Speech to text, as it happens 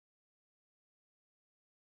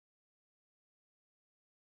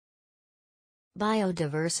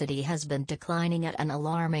Biodiversity has been declining at an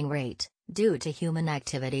alarming rate, due to human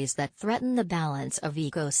activities that threaten the balance of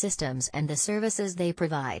ecosystems and the services they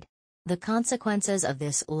provide. The consequences of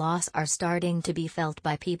this loss are starting to be felt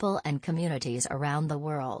by people and communities around the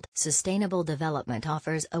world. Sustainable development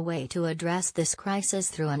offers a way to address this crisis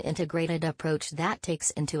through an integrated approach that takes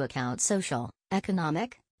into account social,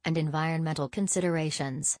 economic, and environmental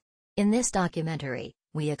considerations. In this documentary,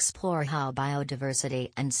 we explore how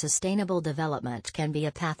biodiversity and sustainable development can be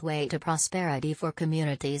a pathway to prosperity for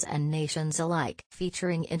communities and nations alike.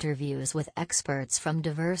 Featuring interviews with experts from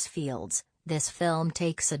diverse fields, this film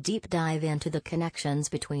takes a deep dive into the connections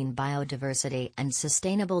between biodiversity and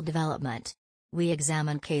sustainable development. We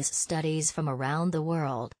examine case studies from around the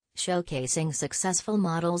world, showcasing successful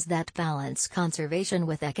models that balance conservation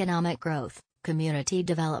with economic growth, community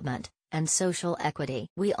development, and social equity.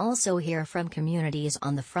 We also hear from communities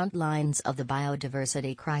on the front lines of the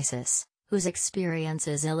biodiversity crisis, whose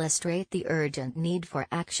experiences illustrate the urgent need for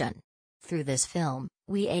action. Through this film,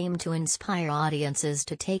 we aim to inspire audiences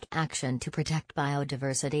to take action to protect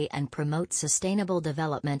biodiversity and promote sustainable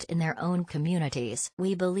development in their own communities.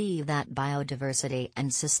 We believe that biodiversity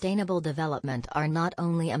and sustainable development are not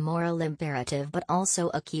only a moral imperative but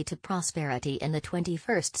also a key to prosperity in the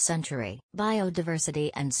 21st century.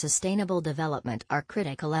 Biodiversity and sustainable development are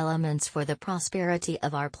critical elements for the prosperity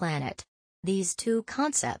of our planet. These two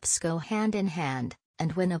concepts go hand in hand,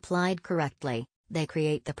 and when applied correctly, they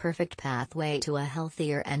create the perfect pathway to a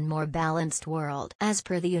healthier and more balanced world. As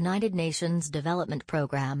per the United Nations Development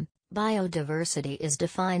Programme, biodiversity is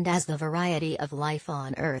defined as the variety of life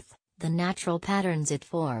on Earth, the natural patterns it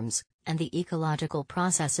forms, and the ecological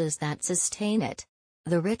processes that sustain it.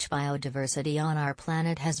 The rich biodiversity on our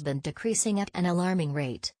planet has been decreasing at an alarming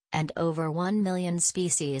rate, and over 1 million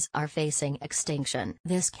species are facing extinction.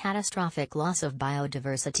 This catastrophic loss of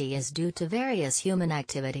biodiversity is due to various human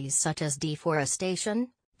activities such as deforestation,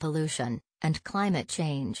 pollution, and climate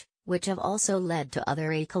change, which have also led to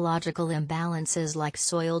other ecological imbalances like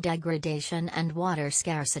soil degradation and water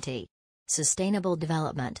scarcity. Sustainable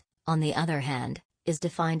development, on the other hand, is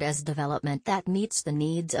defined as development that meets the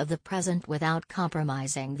needs of the present without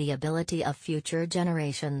compromising the ability of future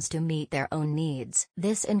generations to meet their own needs.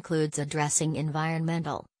 This includes addressing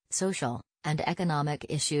environmental, social, and economic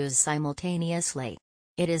issues simultaneously.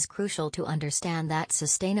 It is crucial to understand that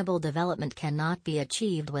sustainable development cannot be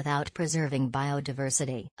achieved without preserving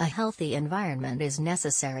biodiversity. A healthy environment is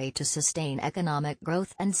necessary to sustain economic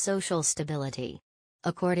growth and social stability.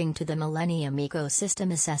 According to the Millennium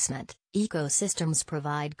Ecosystem Assessment, ecosystems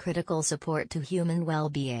provide critical support to human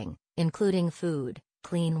well-being, including food,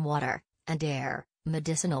 clean water, and air,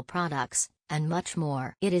 medicinal products, and much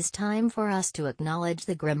more. It is time for us to acknowledge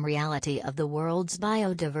the grim reality of the world's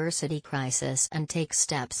biodiversity crisis and take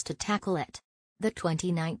steps to tackle it. The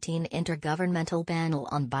 2019 Intergovernmental Panel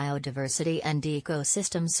on Biodiversity and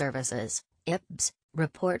Ecosystem Services, IPBES,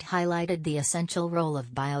 report highlighted the essential role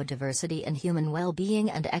of biodiversity in human well-being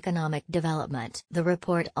and economic development. The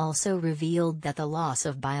report also revealed that the loss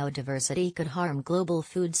of biodiversity could harm global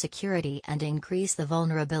food security and increase the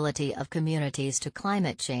vulnerability of communities to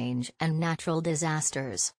climate change and natural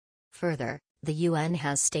disasters. Further, the UN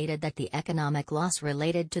has stated that the economic loss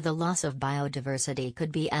related to the loss of biodiversity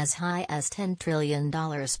could be as high as $10 trillion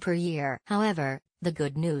per year. However, the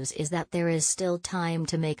good news is that there is still time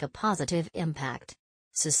to make a positive impact.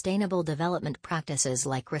 Sustainable development practices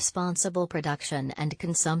like responsible production and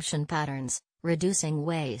consumption patterns, reducing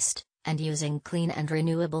waste, and using clean and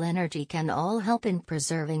renewable energy can all help in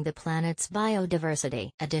preserving the planet's biodiversity.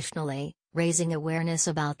 Additionally, raising awareness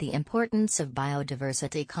about the importance of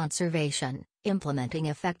biodiversity conservation, implementing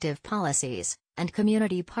effective policies, and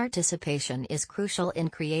community participation is crucial in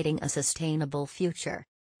creating a sustainable future.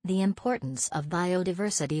 The importance of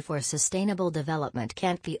biodiversity for sustainable development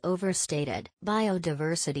can't be overstated.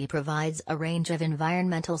 Biodiversity provides a range of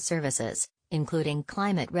environmental services, including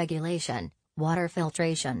climate regulation, water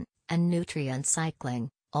filtration, and nutrient cycling,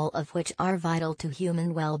 all of which are vital to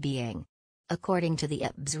human well-being. According to the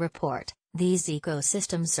IPBES report, these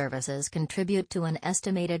ecosystem services contribute to an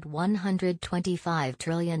estimated $125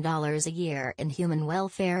 trillion a year in human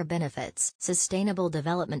welfare benefits. Sustainable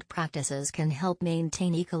development practices can help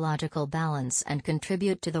maintain ecological balance and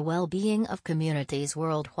contribute to the well-being of communities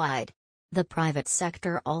worldwide. The private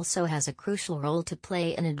sector also has a crucial role to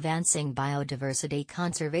play in advancing biodiversity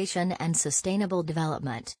conservation and sustainable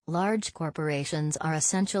development. Large corporations are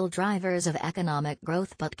essential drivers of economic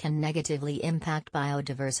growth but can negatively impact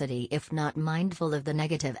biodiversity if not mindful of the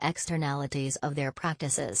negative externalities of their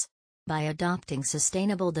practices. By adopting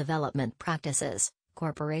sustainable development practices,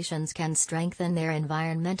 corporations can strengthen their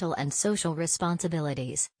environmental and social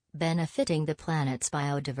responsibilities, benefiting the planet's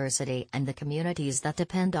biodiversity and the communities that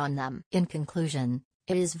depend on them. In conclusion,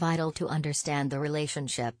 it is vital to understand the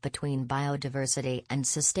relationship between biodiversity and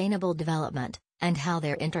sustainable development, and how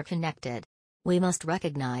they're interconnected. We must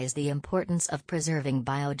recognize the importance of preserving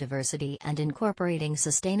biodiversity and incorporating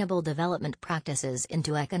sustainable development practices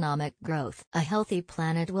into economic growth. A healthy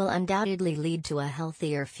planet will undoubtedly lead to a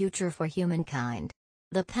healthier future for humankind.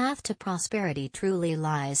 The path to prosperity truly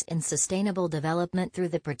lies in sustainable development through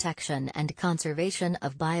the protection and conservation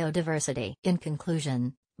of biodiversity. In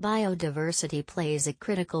conclusion, biodiversity plays a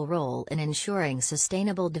critical role in ensuring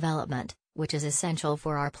sustainable development, which is essential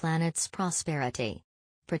for our planet's prosperity.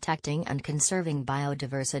 Protecting and conserving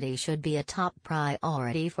biodiversity should be a top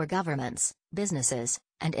priority for governments, businesses,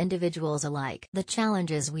 and individuals alike. The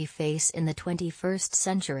challenges we face in the 21st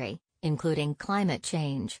century, including climate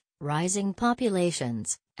change, rising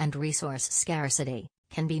populations, and resource scarcity,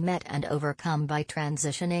 can be met and overcome by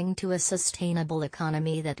transitioning to a sustainable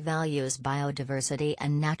economy that values biodiversity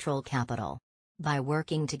and natural capital. By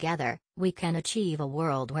working together, we can achieve a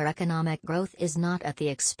world where economic growth is not at the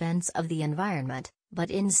expense of the environment, but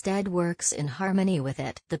instead works in harmony with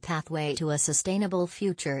it. The pathway to a sustainable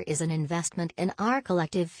future is an investment in our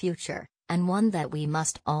collective future, and one that we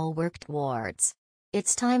must all work towards.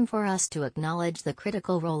 It's time for us to acknowledge the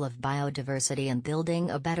critical role of biodiversity in building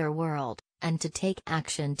a better world, and to take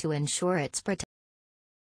action to ensure its protection.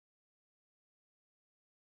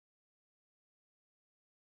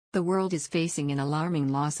 The world is facing an alarming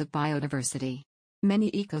loss of biodiversity.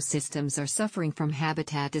 Many ecosystems are suffering from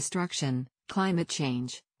habitat destruction, climate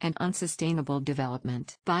change, and unsustainable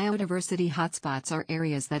development. Biodiversity hotspots are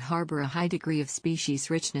areas that harbor a high degree of species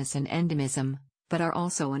richness and endemism, but are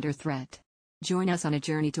also under threat. Join us on a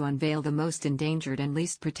journey to unveil the most endangered and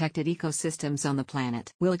least protected ecosystems on the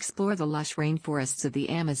planet. We'll explore the lush rainforests of the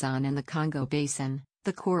Amazon and the Congo Basin,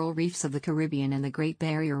 the coral reefs of the Caribbean and the Great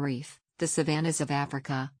Barrier Reef, the savannas of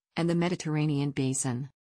Africa, and the Mediterranean Basin.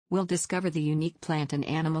 We'll discover the unique plant and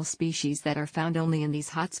animal species that are found only in these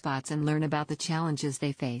hotspots and learn about the challenges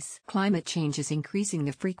they face. Climate change is increasing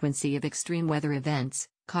the frequency of extreme weather events,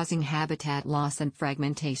 causing habitat loss and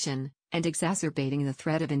fragmentation, and exacerbating the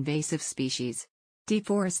threat of invasive species.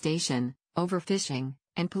 Deforestation, overfishing,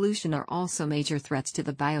 and pollution are also major threats to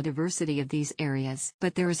the biodiversity of these areas.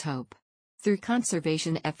 But there is hope. Through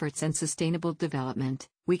conservation efforts and sustainable development,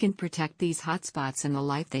 we can protect these hotspots and the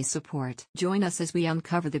life they support. Join us as we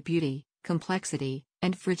uncover the beauty, complexity,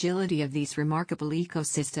 and fragility of these remarkable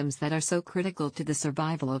ecosystems that are so critical to the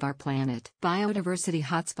survival of our planet. Biodiversity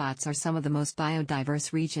hotspots are some of the most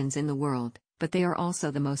biodiverse regions in the world, but they are also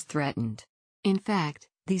the most threatened. In fact,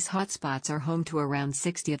 these hotspots are home to around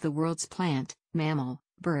 60 of the world's plant, mammal,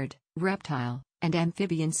 bird, reptile, and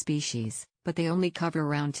amphibian species, but they only cover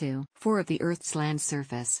around 2/4 of the Earth's land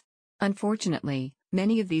surface. Unfortunately,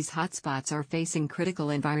 many of these hotspots are facing critical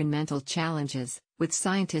environmental challenges, with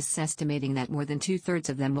scientists estimating that more than 2/3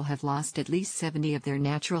 of them will have lost at least 70% of their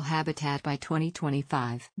natural habitat by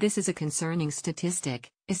 2025. This is a concerning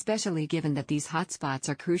statistic, especially given that these hotspots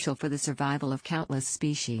are crucial for the survival of countless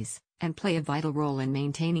species, and play a vital role in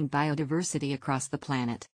maintaining biodiversity across the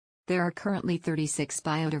planet. There are currently 36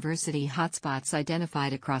 biodiversity hotspots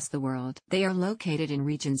identified across the world. They are located in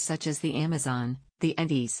regions such as the Amazon, the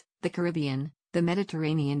Andes, the Caribbean, the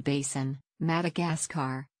Mediterranean Basin,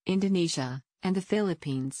 Madagascar, Indonesia, and the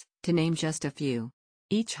Philippines, to name just a few.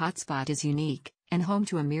 Each hotspot is unique, and home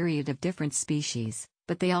to a myriad of different species,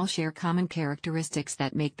 but they all share common characteristics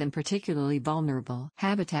that make them particularly vulnerable.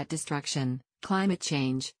 Habitat destruction, climate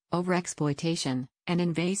change, overexploitation, and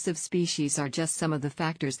invasive species are just some of the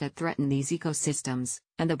factors that threaten these ecosystems,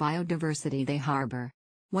 and the biodiversity they harbor.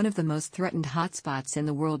 One of the most threatened hotspots in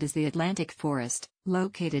the world is the Atlantic forest,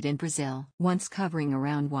 located in Brazil. Once covering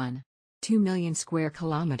around 1.2 million square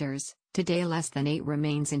kilometers, today less than 8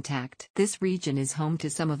 remains intact. This region is home to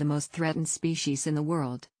some of the most threatened species in the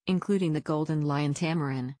world, including the golden lion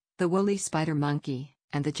tamarin, the woolly spider monkey,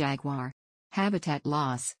 and the jaguar. Habitat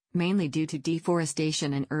loss, mainly due to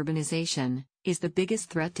deforestation and urbanization, is the biggest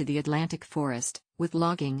threat to the Atlantic forest, with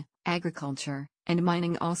logging, agriculture, and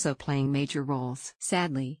mining also playing major roles.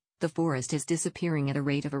 Sadly, the forest is disappearing at a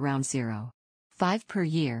rate of around 0.5 per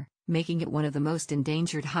year, making it one of the most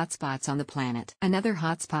endangered hotspots on the planet. Another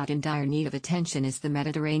hotspot in dire need of attention is the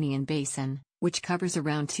Mediterranean Basin, which covers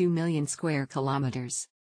around 2 million square kilometers.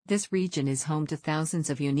 This region is home to thousands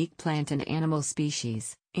of unique plant and animal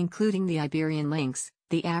species, including the Iberian lynx,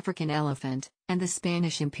 the African elephant, and the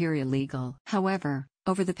Spanish imperial eagle. However,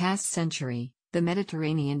 over the past century, The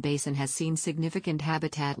Mediterranean basin has seen significant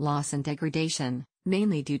habitat loss and degradation,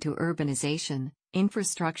 mainly due to urbanization,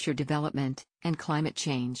 infrastructure development, and climate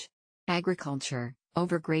change. Agriculture,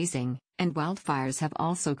 overgrazing, and wildfires have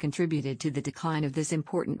also contributed to the decline of this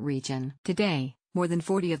important region. Today, more than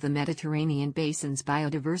 40 of the Mediterranean basin's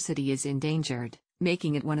biodiversity is endangered,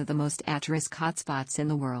 making it one of the most at-risk hotspots in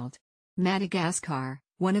the world. Madagascar,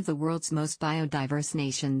 one of the world's most biodiverse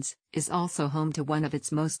nations, is also home to one of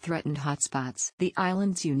its most threatened hotspots. The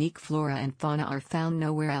island's unique flora and fauna are found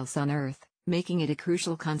nowhere else on Earth, making it a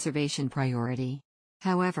crucial conservation priority.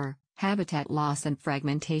 However, habitat loss and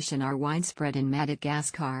fragmentation are widespread in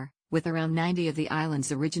Madagascar, with around 90 of the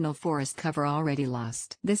island's original forest cover already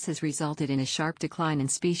lost. This has resulted in a sharp decline in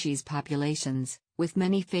species populations, with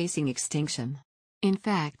many facing extinction. In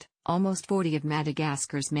fact, almost 40 of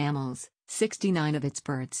Madagascar's mammals, 69 of its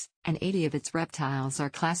birds, and 80 of its reptiles are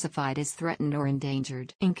classified as threatened or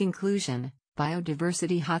endangered. In conclusion,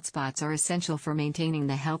 biodiversity hotspots are essential for maintaining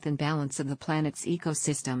the health and balance of the planet's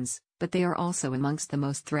ecosystems, but they are also amongst the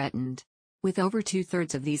most threatened. With over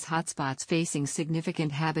two-thirds of these hotspots facing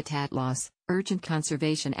significant habitat loss, urgent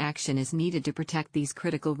conservation action is needed to protect these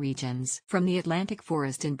critical regions. From the Atlantic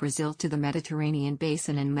forest in Brazil to the Mediterranean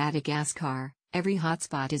basin in Madagascar, every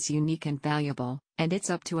hotspot is unique and valuable, and it's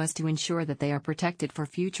up to us to ensure that they are protected for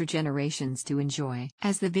future generations to enjoy.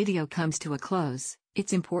 As the video comes to a close,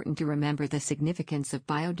 it's important to remember the significance of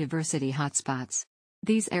biodiversity hotspots.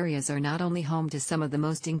 These areas are not only home to some of the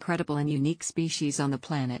most incredible and unique species on the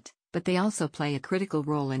planet, but they also play a critical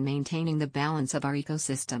role in maintaining the balance of our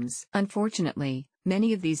ecosystems. Unfortunately,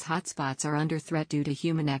 many of these hotspots are under threat due to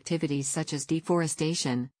human activities such as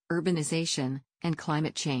deforestation, urbanization, and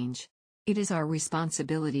climate change. It is our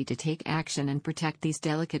responsibility to take action and protect these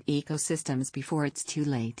delicate ecosystems before it's too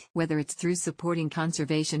late. Whether it's through supporting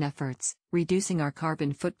conservation efforts, reducing our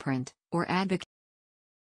carbon footprint, or advocating.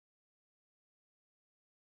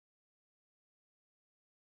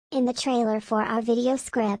 In the trailer for our video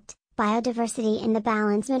script, Biodiversity in the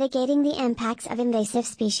Balance: Mitigating the Impacts of Invasive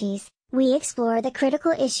Species, we explore the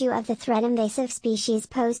critical issue of the threat invasive species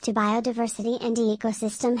pose to biodiversity and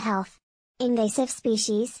ecosystem health. Invasive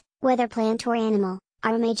species, whether plant or animal,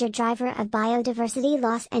 are a major driver of biodiversity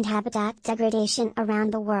loss and habitat degradation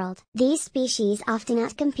around the world. These species often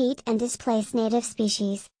outcompete and displace native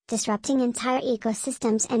species, disrupting entire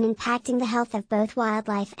ecosystems and impacting the health of both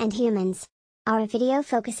wildlife and humans. Our video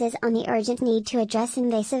focuses on the urgent need to address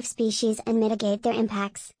invasive species and mitigate their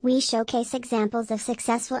impacts. We showcase examples of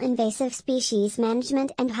successful invasive species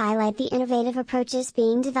management and highlight the innovative approaches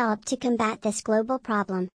being developed to combat this global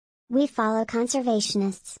problem. We follow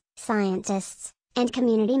conservationists, scientists, and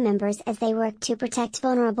community members as they work to protect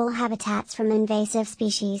vulnerable habitats from invasive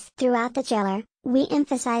species. Throughout the trailer, we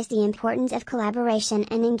emphasize the importance of collaboration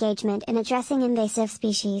and engagement in addressing invasive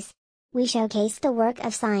species. We showcase the work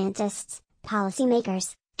of scientists,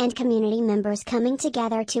 policymakers, and community members coming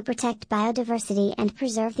together to protect biodiversity and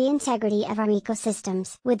preserve the integrity of our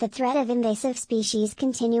ecosystems. With the threat of invasive species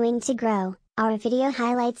continuing to grow, our video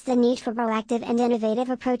highlights the need for proactive and innovative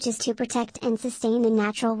approaches to protect and sustain the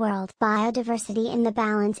natural world. Biodiversity in the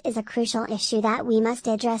balance is a crucial issue that we must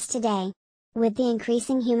address today. With the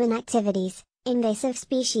increasing human activities, invasive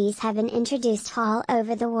species have been introduced all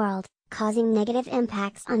over the world, causing negative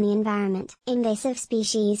impacts on the environment. Invasive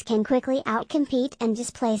species can quickly outcompete and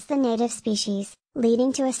displace the native species,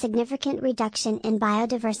 leading to a significant reduction in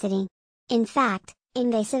biodiversity. In fact,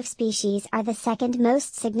 invasive species are the second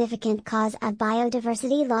most significant cause of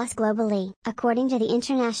biodiversity loss globally. According to the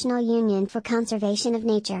International Union for Conservation of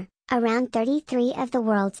Nature, around 33 of the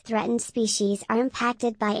world's threatened species are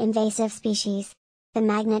impacted by invasive species. The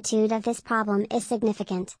magnitude of this problem is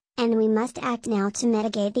significant, and we must act now to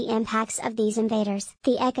mitigate the impacts of these invaders.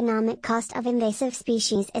 The economic cost of invasive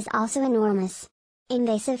species is also enormous.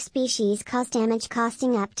 Invasive species cause damage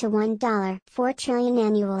costing up to $1.4 trillion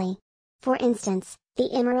annually. For instance,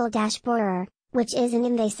 the emerald ash borer, which is an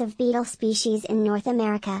invasive beetle species in North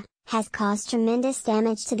America, has caused tremendous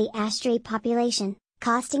damage to the ash tree population,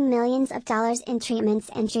 costing millions of dollars in treatments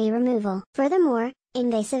and tree removal. Furthermore,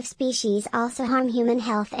 invasive species also harm human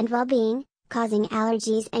health and well-being, causing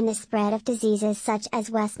allergies and the spread of diseases such as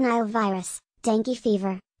West Nile virus, dengue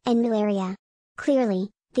fever, and malaria. Clearly,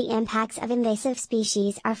 the impacts of invasive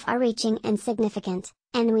species are far-reaching and significant,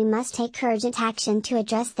 and we must take urgent action to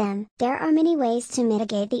address them. There are many ways to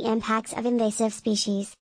mitigate the impacts of invasive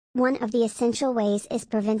species. One of the essential ways is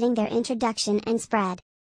preventing their introduction and spread.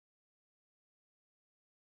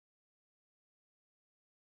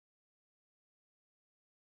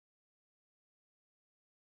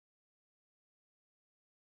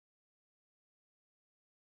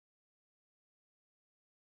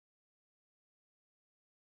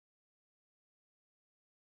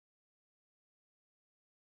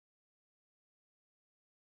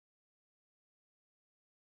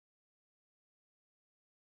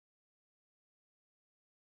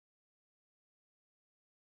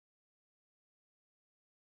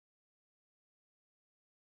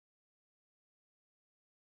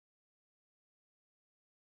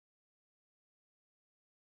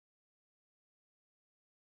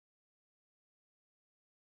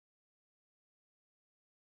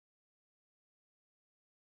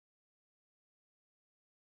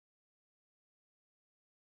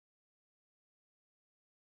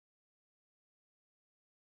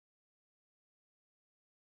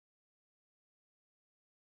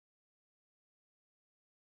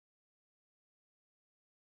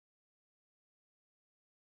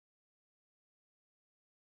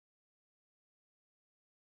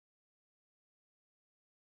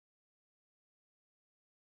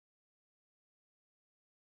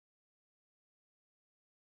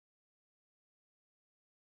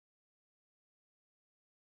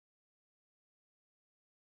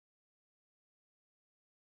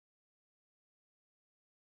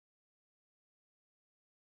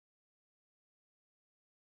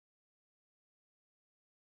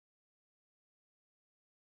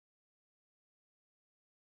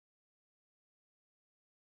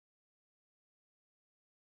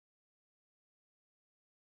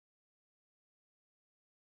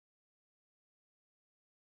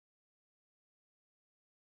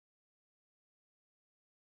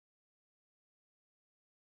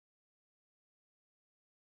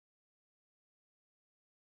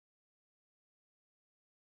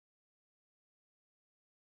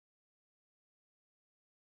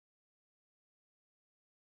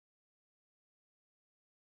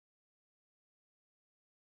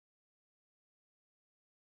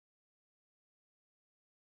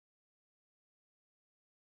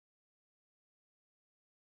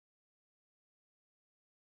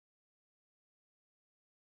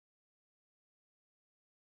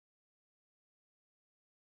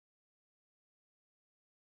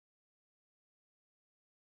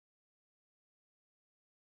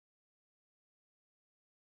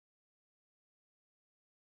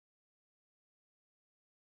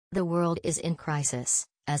 The world is in crisis,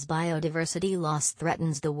 as biodiversity loss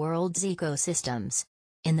threatens the world's ecosystems.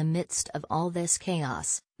 In the midst of all this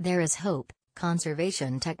chaos, there is hope.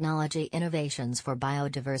 Conservation technology innovations for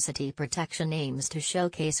biodiversity protection aims to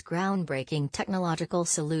showcase groundbreaking technological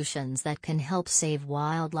solutions that can help save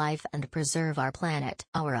wildlife and preserve our planet.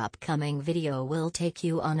 Our upcoming video will take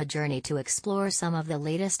you on a journey to explore some of the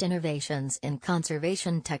latest innovations in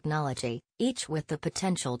conservation technology, each with the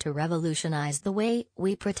potential to revolutionize the way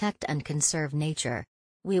we protect and conserve nature.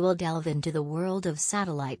 We will delve into the world of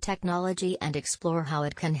satellite technology and explore how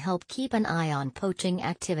it can help keep an eye on poaching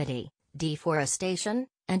activity, deforestation,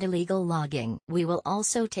 and illegal logging. We will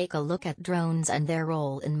also take a look at drones and their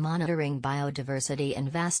role in monitoring biodiversity in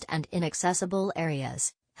vast and inaccessible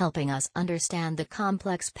areas, helping us understand the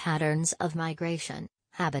complex patterns of migration,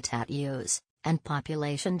 habitat use, and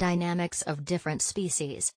population dynamics of different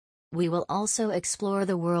species. We will also explore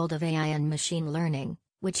the world of AI and machine learning,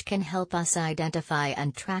 which can help us identify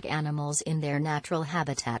and track animals in their natural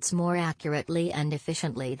habitats more accurately and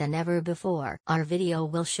efficiently than ever before. Our video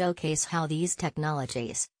will showcase how these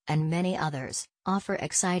technologies, and many others, offer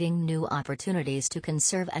exciting new opportunities to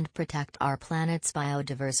conserve and protect our planet's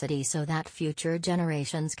biodiversity so that future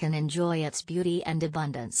generations can enjoy its beauty and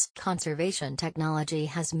abundance. Conservation technology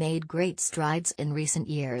has made great strides in recent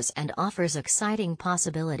years and offers exciting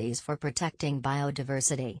possibilities for protecting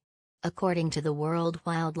biodiversity. According to the World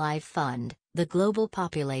Wildlife Fund, the global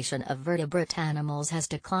population of vertebrate animals has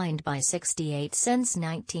declined by 68 since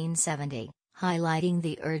 1970, highlighting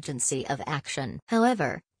the urgency of action.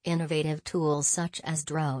 However, innovative tools such as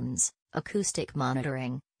drones, acoustic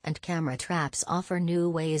monitoring, and camera traps offer new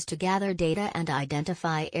ways to gather data and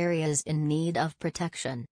identify areas in need of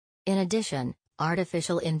protection. In addition,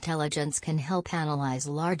 artificial intelligence can help analyze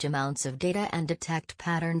large amounts of data and detect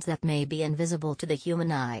patterns that may be invisible to the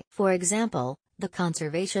human eye. For example, the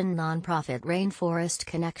conservation nonprofit Rainforest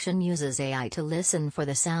Connection uses AI to listen for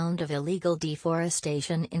the sound of illegal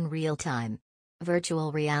deforestation in real time.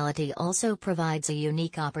 Virtual reality also provides a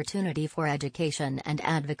unique opportunity for education and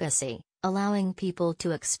advocacy, allowing people to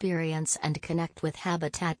experience and connect with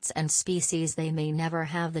habitats and species they may never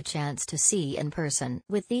have the chance to see in person.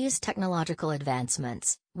 With these technological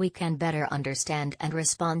advancements, we can better understand and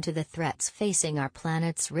respond to the threats facing our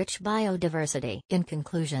planet's rich biodiversity. In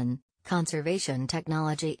conclusion, conservation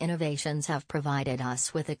technology innovations have provided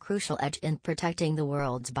us with a crucial edge in protecting the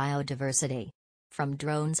world's biodiversity. From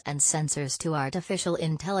drones and sensors to artificial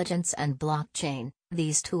intelligence and blockchain,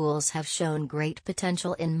 these tools have shown great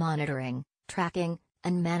potential in monitoring, tracking,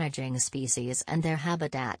 and managing species and their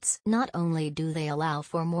habitats. Not only do they allow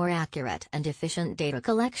for more accurate and efficient data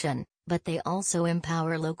collection, but they also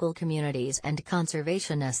empower local communities and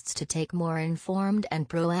conservationists to take more informed and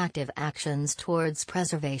proactive actions towards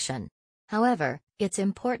preservation. However, it's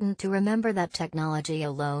important to remember that technology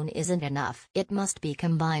alone isn't enough. It must be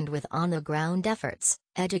combined with on-the-ground efforts,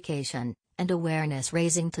 education, and awareness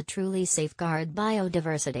raising to truly safeguard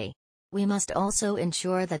biodiversity. We must also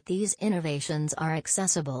ensure that these innovations are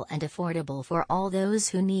accessible and affordable for all those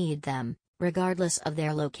who need them, regardless of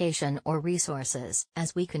their location or resources.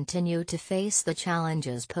 As we continue to face the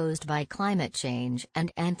challenges posed by climate change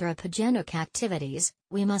and anthropogenic activities,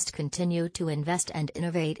 we must continue to invest and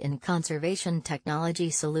innovate in conservation technology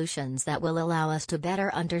solutions that will allow us to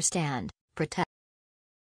better understand, protect.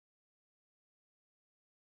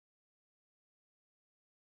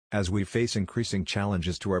 As we face increasing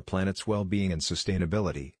challenges to our planet's well-being and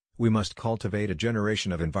sustainability, we must cultivate a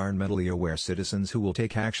generation of environmentally aware citizens who will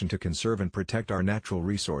take action to conserve and protect our natural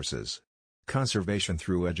resources. Conservation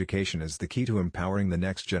through education is the key to empowering the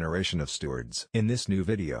next generation of stewards. In this new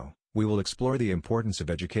video, we will explore the importance of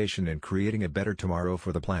education in creating a better tomorrow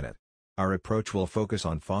for the planet. Our approach will focus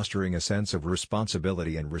on fostering a sense of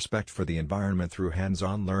responsibility and respect for the environment through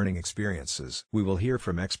hands-on learning experiences. We will hear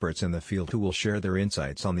from experts in the field who will share their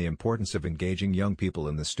insights on the importance of engaging young people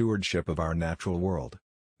in the stewardship of our natural world.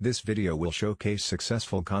 This video will showcase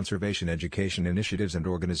successful conservation education initiatives and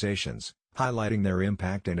organizations, highlighting their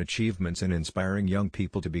impact and achievements in inspiring young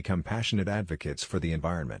people to become passionate advocates for the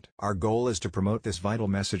environment. Our goal is to promote this vital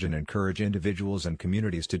message and encourage individuals and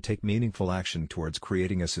communities to take meaningful action towards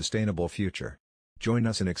creating a sustainable future. Join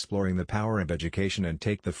us in exploring the power of education and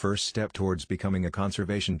take the first step towards becoming a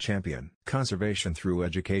conservation champion. Conservation through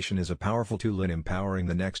education is a powerful tool in empowering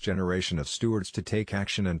the next generation of stewards to take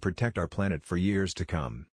action and protect our planet for years to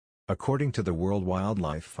come. According to the World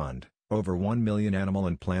Wildlife Fund, over 1 million animal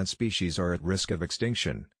and plant species are at risk of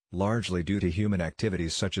extinction, largely due to human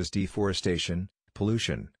activities such as deforestation,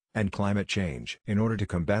 pollution, and climate change. In order to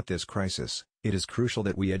combat this crisis, It is crucial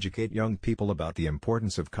that we educate young people about the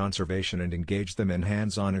importance of conservation and engage them in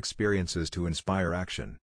hands-on experiences to inspire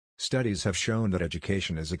action. Studies have shown that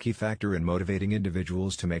education is a key factor in motivating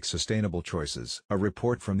individuals to make sustainable choices. A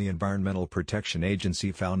report from the Environmental Protection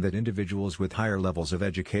Agency found that individuals with higher levels of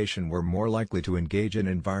education were more likely to engage in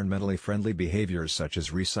environmentally friendly behaviors such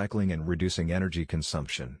as recycling and reducing energy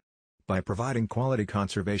consumption. By providing quality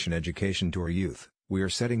conservation education to our youth, we are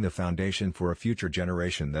setting the foundation for a future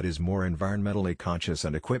generation that is more environmentally conscious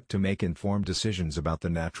and equipped to make informed decisions about the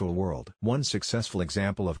natural world. One successful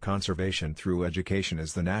example of conservation through education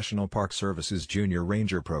is the National Park Service's Junior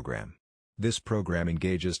Ranger program. This program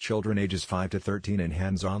engages children ages 5 to 13 in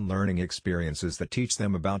hands-on learning experiences that teach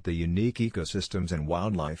them about the unique ecosystems and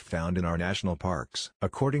wildlife found in our national parks.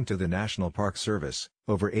 According to the National Park Service,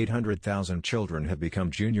 over 800,000 children have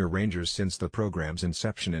become Junior Rangers since the program's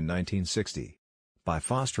inception in 1960. By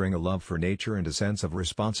fostering a love for nature and a sense of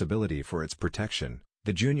responsibility for its protection,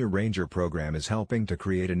 the Junior Ranger program is helping to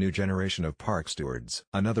create a new generation of park stewards.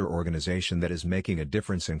 Another organization that is making a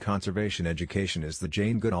difference in conservation education is the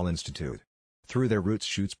Jane Goodall Institute. Through their Roots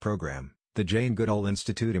Shoots program, the Jane Goodall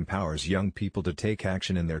Institute empowers young people to take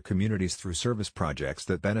action in their communities through service projects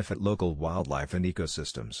that benefit local wildlife and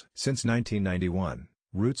ecosystems. Since 1991,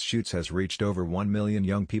 Roots Shoots has reached over 1 million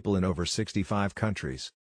young people in over 65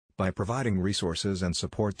 countries. By providing resources and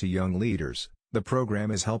support to young leaders, the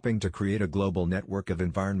program is helping to create a global network of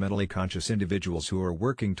environmentally conscious individuals who are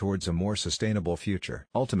working towards a more sustainable future.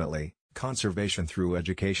 Ultimately, conservation through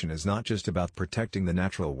education is not just about protecting the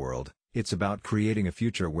natural world, it's about creating a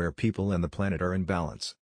future where people and the planet are in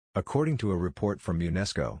balance. According to a report from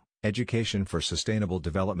UNESCO, education for sustainable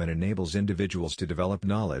development enables individuals to develop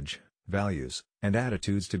knowledge, values, and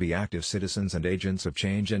attitudes to be active citizens and agents of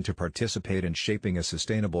change and to participate in shaping a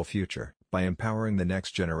sustainable future. By empowering the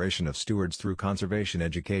next generation of stewards through conservation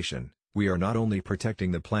education, we are not only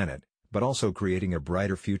protecting the planet, but also creating a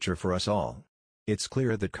brighter future for us all. It's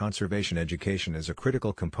clear that conservation education is a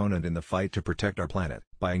critical component in the fight to protect our planet.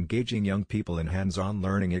 By engaging young people in hands-on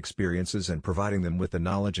learning experiences and providing them with the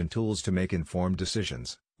knowledge and tools to make informed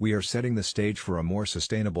decisions, we are setting the stage for a more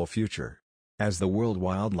sustainable future. As the World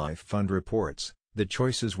Wildlife Fund reports, the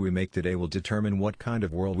choices we make today will determine what kind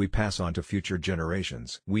of world we pass on to future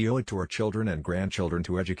generations. We owe it to our children and grandchildren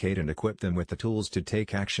to educate and equip them with the tools to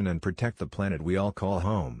take action and protect the planet we all call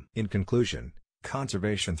home. In conclusion,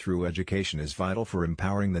 conservation through education is vital for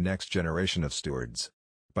empowering the next generation of stewards.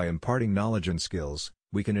 By imparting knowledge and skills,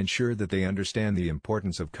 we can ensure that they understand the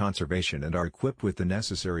importance of conservation and are equipped with the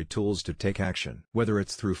necessary tools to take action. Whether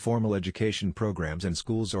it's through formal education programs in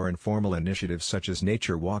schools or informal initiatives such as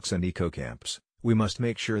nature walks and eco-camps, we must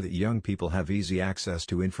make sure that young people have easy access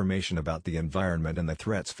to information about the environment and the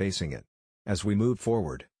threats facing it. As we move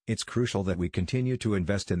forward, it's crucial that we continue to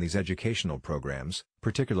invest in these educational programs,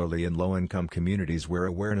 particularly in low-income communities where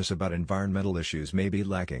awareness about environmental issues may be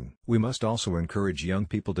lacking. We must also encourage young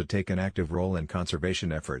people to take an active role in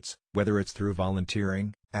conservation efforts, whether it's through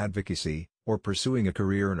volunteering, advocacy, or pursuing a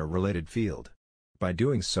career in a related field. By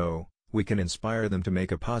doing so, we can inspire them to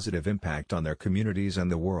make a positive impact on their communities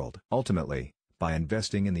and the world. Ultimately, by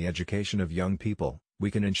investing in the education of young people, we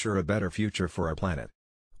can ensure a better future for our planet.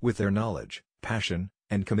 With their knowledge, passion,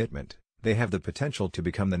 and commitment, they have the potential to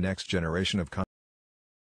become the next generation of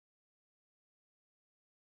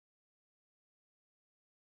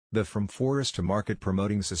The From Forest to Market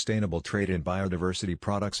Promoting Sustainable Trade in Biodiversity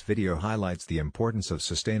Products video highlights the importance of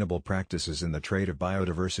sustainable practices in the trade of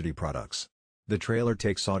biodiversity products. The trailer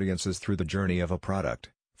takes audiences through the journey of a product,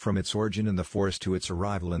 from its origin in the forest to its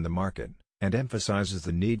arrival in the market, and emphasizes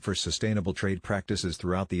the need for sustainable trade practices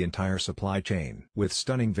throughout the entire supply chain. With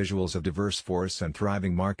stunning visuals of diverse forests and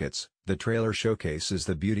thriving markets, the trailer showcases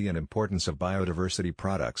the beauty and importance of biodiversity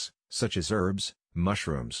products, such as herbs,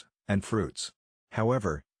 mushrooms, and fruits.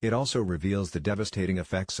 However, it also reveals the devastating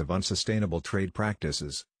effects of unsustainable trade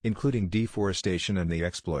practices, including deforestation and the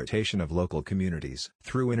exploitation of local communities.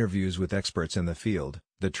 Through interviews with experts in the field,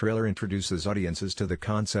 the trailer introduces audiences to the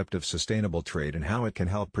concept of sustainable trade and how it can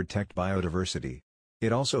help protect biodiversity.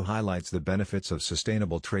 It also highlights the benefits of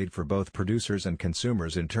sustainable trade for both producers and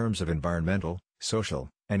consumers in terms of environmental, social,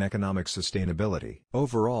 and economic sustainability.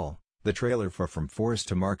 Overall, the trailer for From Forest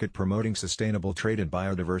to Market Promoting Sustainable Trade in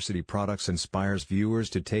Biodiversity Products inspires viewers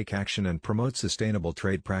to take action and promote sustainable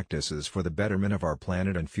trade practices for the betterment of our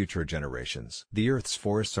planet and future generations. The Earth's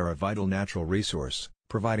forests are a vital natural resource,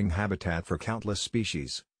 providing habitat for countless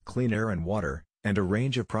species, clean air and water, and a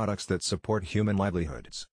range of products that support human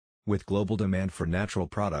livelihoods. With global demand for natural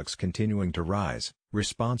products continuing to rise,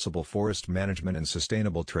 responsible forest management and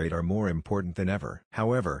sustainable trade are more important than ever.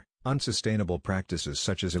 However, Unsustainable practices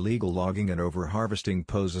such as illegal logging and overharvesting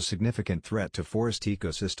pose a significant threat to forest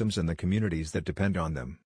ecosystems and the communities that depend on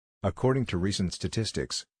them. According to recent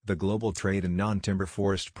statistics, the global trade in non-timber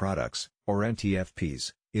forest products, or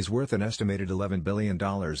NTFPs, is worth an estimated $11 billion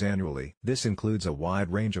annually. This includes a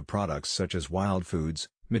wide range of products such as wild foods,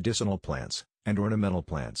 medicinal plants, and ornamental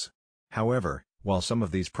plants. However, while some of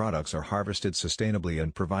these products are harvested sustainably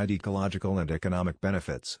and provide ecological and economic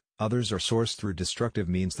benefits, others are sourced through destructive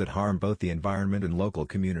means that harm both the environment and local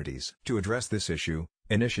communities. To address this issue,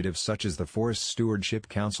 initiatives such as the Forest Stewardship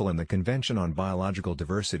Council and the Convention on Biological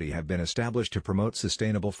Diversity have been established to promote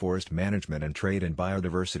sustainable forest management and trade in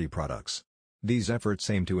biodiversity products. These efforts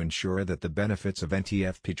aim to ensure that the benefits of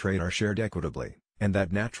NTFP trade are shared equitably, and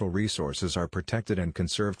that natural resources are protected and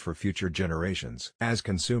conserved for future generations. As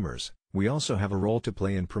consumers, we also have a role to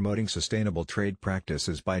play in promoting sustainable trade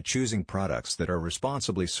practices by choosing products that are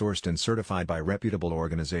responsibly sourced and certified by reputable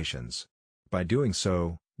organizations. By doing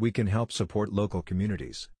so, we can help support local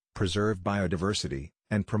communities, preserve biodiversity,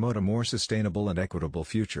 and promote a more sustainable and equitable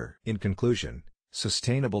future. In conclusion,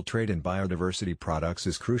 sustainable trade in biodiversity products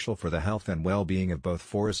is crucial for the health and well-being of both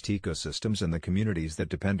forest ecosystems and the communities that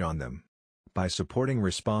depend on them. By supporting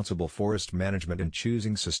responsible forest management and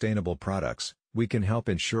choosing sustainable products, we can help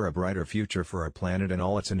ensure a brighter future for our planet and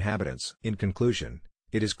all its inhabitants. In conclusion,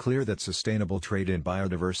 it is clear that sustainable trade in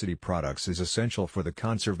biodiversity products is essential for the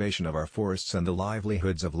conservation of our forests and the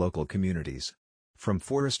livelihoods of local communities. From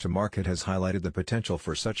Forest to Market has highlighted the potential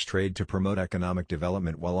for such trade to promote economic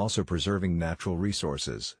development while also preserving natural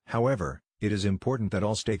resources. However, it is important that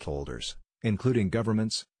all stakeholders, including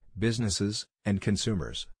governments, businesses, and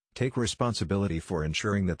consumers, take responsibility for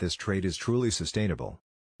ensuring that this trade is truly sustainable.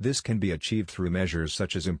 This can be achieved through measures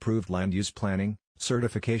such as improved land use planning,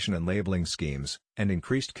 certification and labeling schemes, and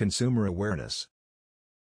increased consumer awareness.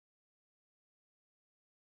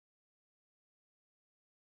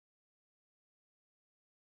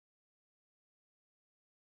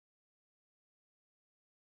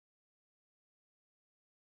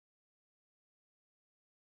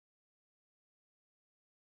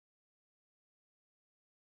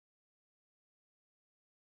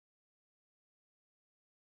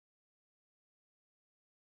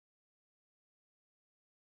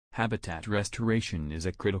 Habitat restoration is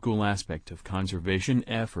a critical aspect of conservation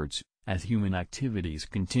efforts, as human activities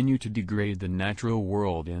continue to degrade the natural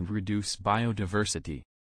world and reduce biodiversity.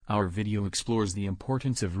 Our video explores the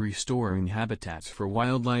importance of restoring habitats for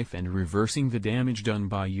wildlife and reversing the damage done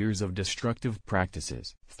by years of destructive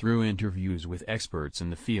practices. Through interviews with experts in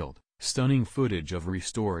the field, stunning footage of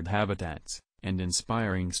restored habitats, and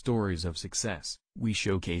inspiring stories of success, we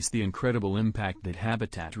showcase the incredible impact that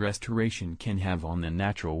habitat restoration can have on the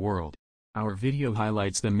natural world. Our video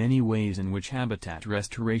highlights the many ways in which habitat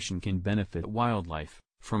restoration can benefit wildlife,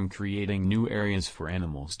 from creating new areas for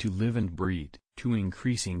animals to live and breed, to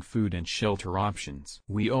increasing food and shelter options.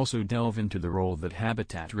 We also delve into the role that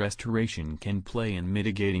habitat restoration can play in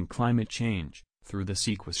mitigating climate change, through the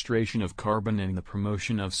sequestration of carbon and the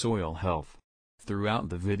promotion of soil health. Throughout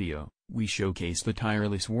the video, we showcase the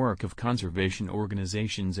tireless work of conservation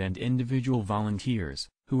organizations and individual volunteers,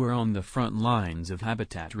 who are on the front lines of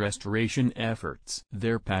habitat restoration efforts.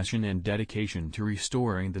 Their passion and dedication to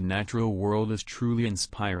restoring the natural world is truly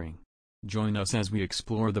inspiring. Join us as we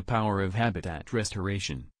explore the power of habitat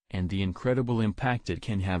restoration, and the incredible impact it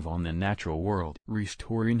can have on the natural world.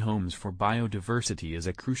 Restoring homes for biodiversity is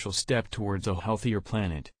a crucial step towards a healthier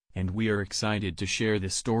planet, and we are excited to share the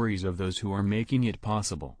stories of those who are making it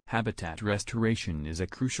possible. Habitat restoration is a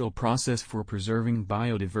crucial process for preserving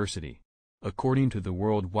biodiversity. According to the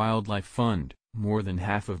World Wildlife Fund, more than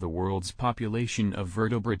half of the world's population of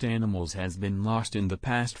vertebrate animals has been lost in the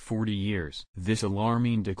past 40 years. This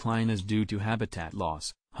alarming decline is due to habitat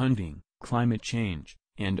loss, hunting, climate change,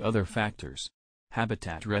 and other factors.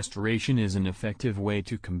 Habitat restoration is an effective way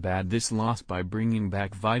to combat this loss by bringing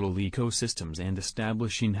back vital ecosystems and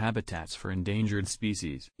establishing habitats for endangered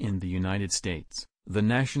species. In the United States, the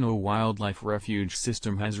National Wildlife Refuge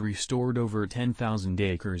System has restored over 10,000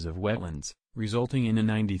 acres of wetlands, resulting in a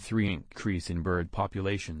 93% increase in bird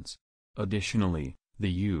populations. Additionally,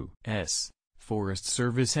 the U.S. Forest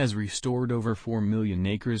Service has restored over 4 million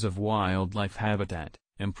acres of wildlife habitat,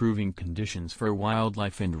 improving conditions for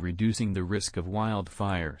wildlife and reducing the risk of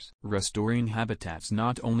wildfires. Restoring habitats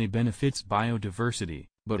not only benefits biodiversity,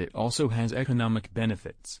 but it also has economic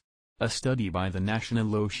benefits. A study by the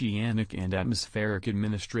National Oceanic and Atmospheric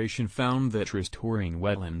Administration found that restoring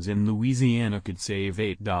wetlands in Louisiana could save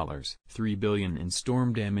 $8.3 billion in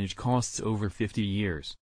storm damage costs over 50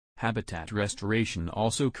 years. Habitat restoration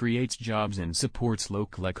also creates jobs and supports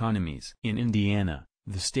local economies. In Indiana,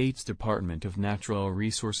 The state's Department of Natural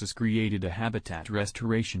Resources created a habitat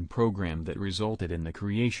restoration program that resulted in the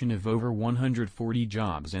creation of over 140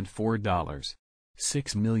 jobs and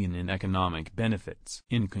 $4.6 million in economic benefits.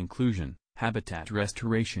 In conclusion, habitat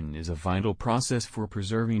restoration is a vital process for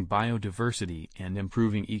preserving biodiversity and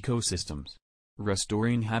improving ecosystems.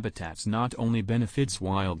 Restoring habitats not only benefits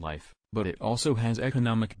wildlife, but it also has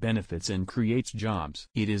economic benefits and creates jobs.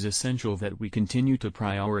 It is essential that we continue to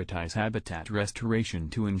prioritize habitat restoration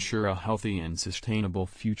to ensure a healthy and sustainable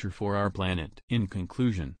future for our planet. In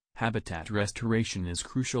conclusion, habitat restoration is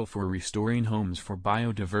crucial for restoring homes for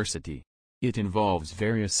biodiversity. It involves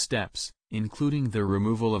various steps, including the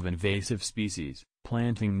removal of invasive species,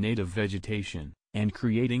 planting native vegetation, and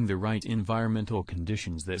creating the right environmental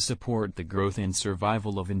conditions that support the growth and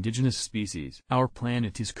survival of indigenous species. Our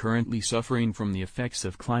planet is currently suffering from the effects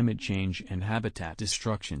of climate change and habitat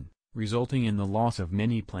destruction, resulting in the loss of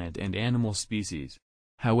many plant and animal species.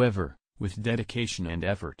 However, with dedication and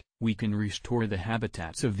effort, we can restore the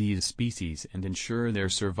habitats of these species and ensure their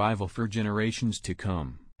survival for generations to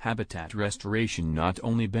come. Habitat restoration not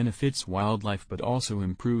only benefits wildlife but also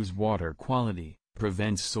improves water quality,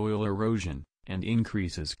 prevents soil erosion, and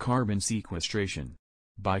increases carbon sequestration.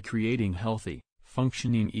 By creating healthy,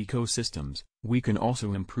 functioning ecosystems, we can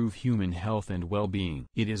also improve human health and well-being.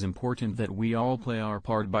 It is important that we all play our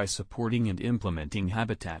part by supporting and implementing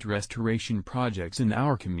habitat restoration projects in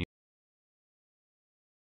our community.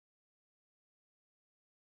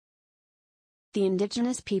 The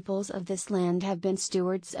indigenous peoples of this land have been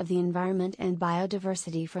stewards of the environment and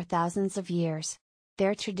biodiversity for thousands of years.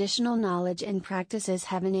 Their traditional knowledge and practices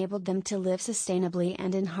have enabled them to live sustainably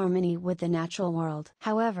and in harmony with the natural world.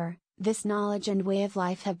 However, this knowledge and way of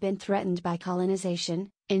life have been threatened by colonization,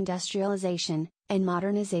 industrialization, and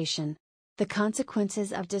modernization. The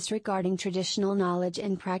consequences of disregarding traditional knowledge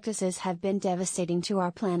and practices have been devastating to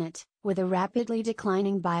our planet, with a rapidly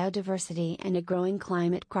declining biodiversity and a growing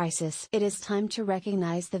climate crisis. It is time to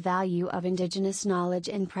recognize the value of indigenous knowledge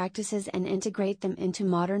and practices and integrate them into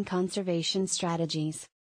modern conservation strategies.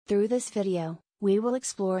 Through this video, we will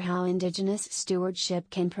explore how indigenous stewardship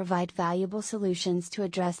can provide valuable solutions to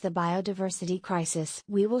address the biodiversity crisis.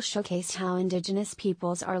 We will showcase how indigenous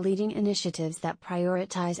peoples are leading initiatives that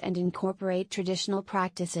prioritize and incorporate traditional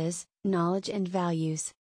practices, knowledge and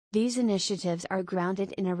values. These initiatives are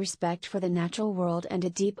grounded in a respect for the natural world and a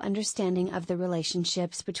deep understanding of the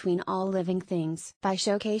relationships between all living things. By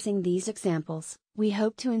showcasing these examples, we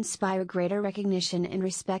hope to inspire greater recognition and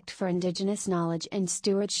respect for indigenous knowledge and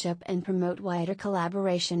stewardship and promote wider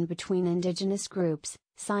collaboration between indigenous groups,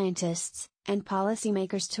 scientists, and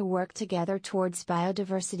policymakers to work together towards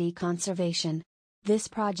biodiversity conservation. This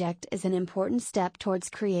project is an important step towards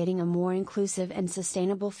creating a more inclusive and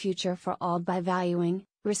sustainable future for all by valuing,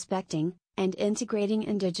 respecting, and integrating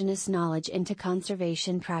indigenous knowledge into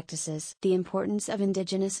conservation practices. The importance of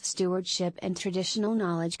indigenous stewardship and traditional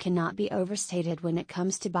knowledge cannot be overstated when it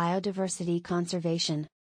comes to biodiversity conservation.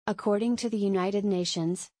 According to the United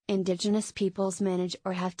Nations, indigenous peoples manage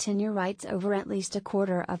or have tenure rights over at least a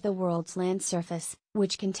quarter of the world's land surface,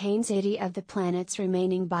 which contains 80% of the planet's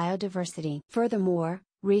remaining biodiversity. Furthermore,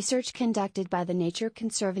 research conducted by the Nature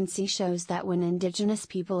Conservancy shows that when indigenous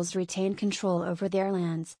peoples retain control over their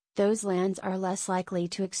lands, those lands are less likely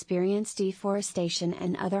to experience deforestation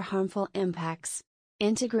and other harmful impacts.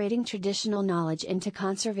 Integrating traditional knowledge into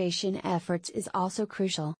conservation efforts is also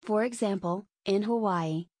crucial. For example, in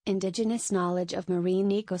Hawaii, indigenous knowledge of marine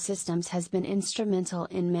ecosystems has been instrumental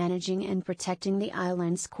in managing and protecting the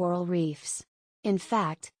island's coral reefs. In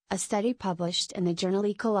fact, a study published in the journal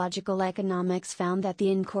Ecological Economics found that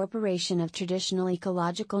the incorporation of traditional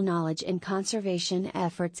ecological knowledge in conservation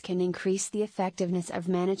efforts can increase the effectiveness of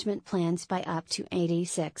management plans by up to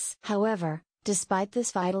 86%. However, despite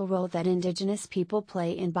this vital role that indigenous people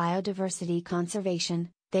play in biodiversity conservation,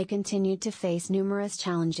 they continue to face numerous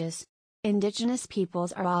challenges. Indigenous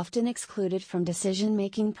peoples are often excluded from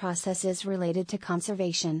decision-making processes related to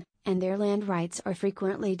conservation, and their land rights are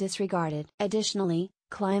frequently disregarded. Additionally,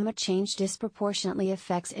 climate change disproportionately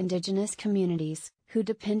affects indigenous communities, who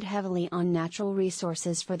depend heavily on natural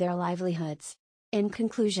resources for their livelihoods. In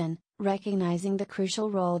conclusion, recognizing the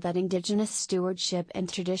crucial role that indigenous stewardship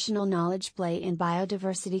and traditional knowledge play in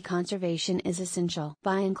biodiversity conservation is essential.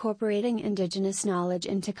 By incorporating indigenous knowledge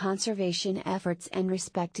into conservation efforts and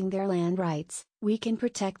respecting their land rights, we can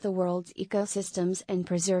protect the world's ecosystems and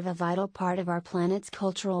preserve a vital part of our planet's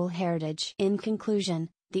cultural heritage. In conclusion,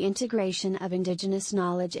 the integration of indigenous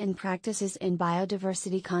knowledge and practices in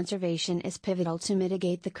biodiversity conservation is pivotal to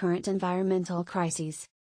mitigate the current environmental crises.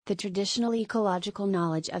 The traditional ecological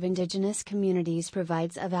knowledge of indigenous communities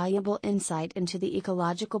provides a valuable insight into the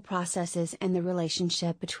ecological processes and the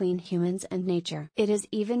relationship between humans and nature. It is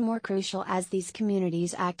even more crucial as these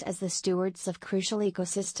communities act as the stewards of crucial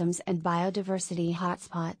ecosystems and biodiversity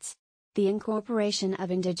hotspots. The incorporation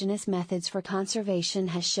of indigenous methods for conservation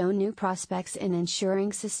has shown new prospects in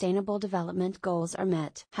ensuring sustainable development goals are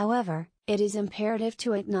met. However, it is imperative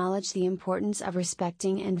to acknowledge the importance of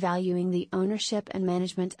respecting and valuing the ownership and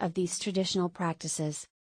management of these traditional practices.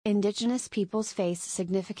 Indigenous peoples face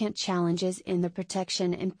significant challenges in the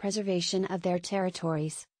protection and preservation of their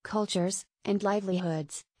territories, cultures, and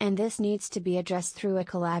livelihoods, and this needs to be addressed through a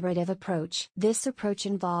collaborative approach. This approach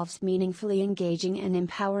involves meaningfully engaging and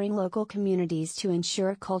empowering local communities to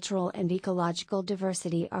ensure cultural and ecological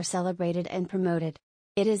diversity are celebrated and promoted.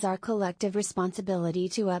 It is our collective responsibility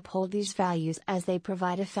to uphold these values as they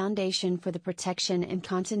provide a foundation for the protection and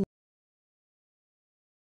continuity.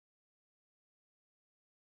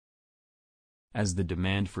 As the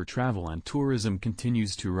demand for travel and tourism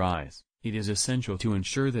continues to rise, it is essential to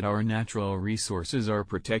ensure that our natural resources are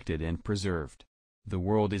protected and preserved. The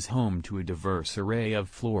world is home to a diverse array of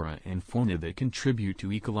flora and fauna that contribute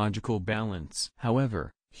to ecological balance.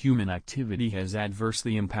 However, human activity has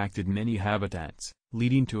adversely impacted many habitats,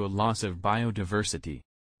 leading to a loss of biodiversity.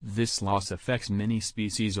 This loss affects many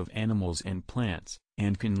species of animals and plants,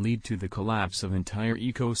 and can lead to the collapse of entire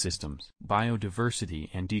ecosystems. Biodiversity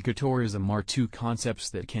and ecotourism are two concepts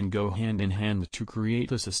that can go hand in hand to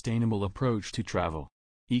create a sustainable approach to travel.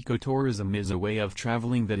 Ecotourism is a way of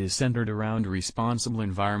traveling that is centered around responsible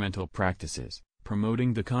environmental practices,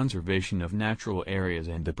 promoting the conservation of natural areas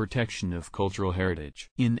and the protection of cultural heritage.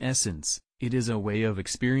 In essence, it is a way of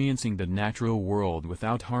experiencing the natural world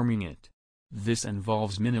without harming it. This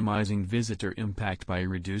involves minimizing visitor impact by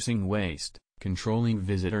reducing waste, controlling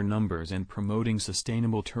visitor numbers and promoting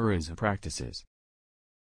sustainable tourism practices.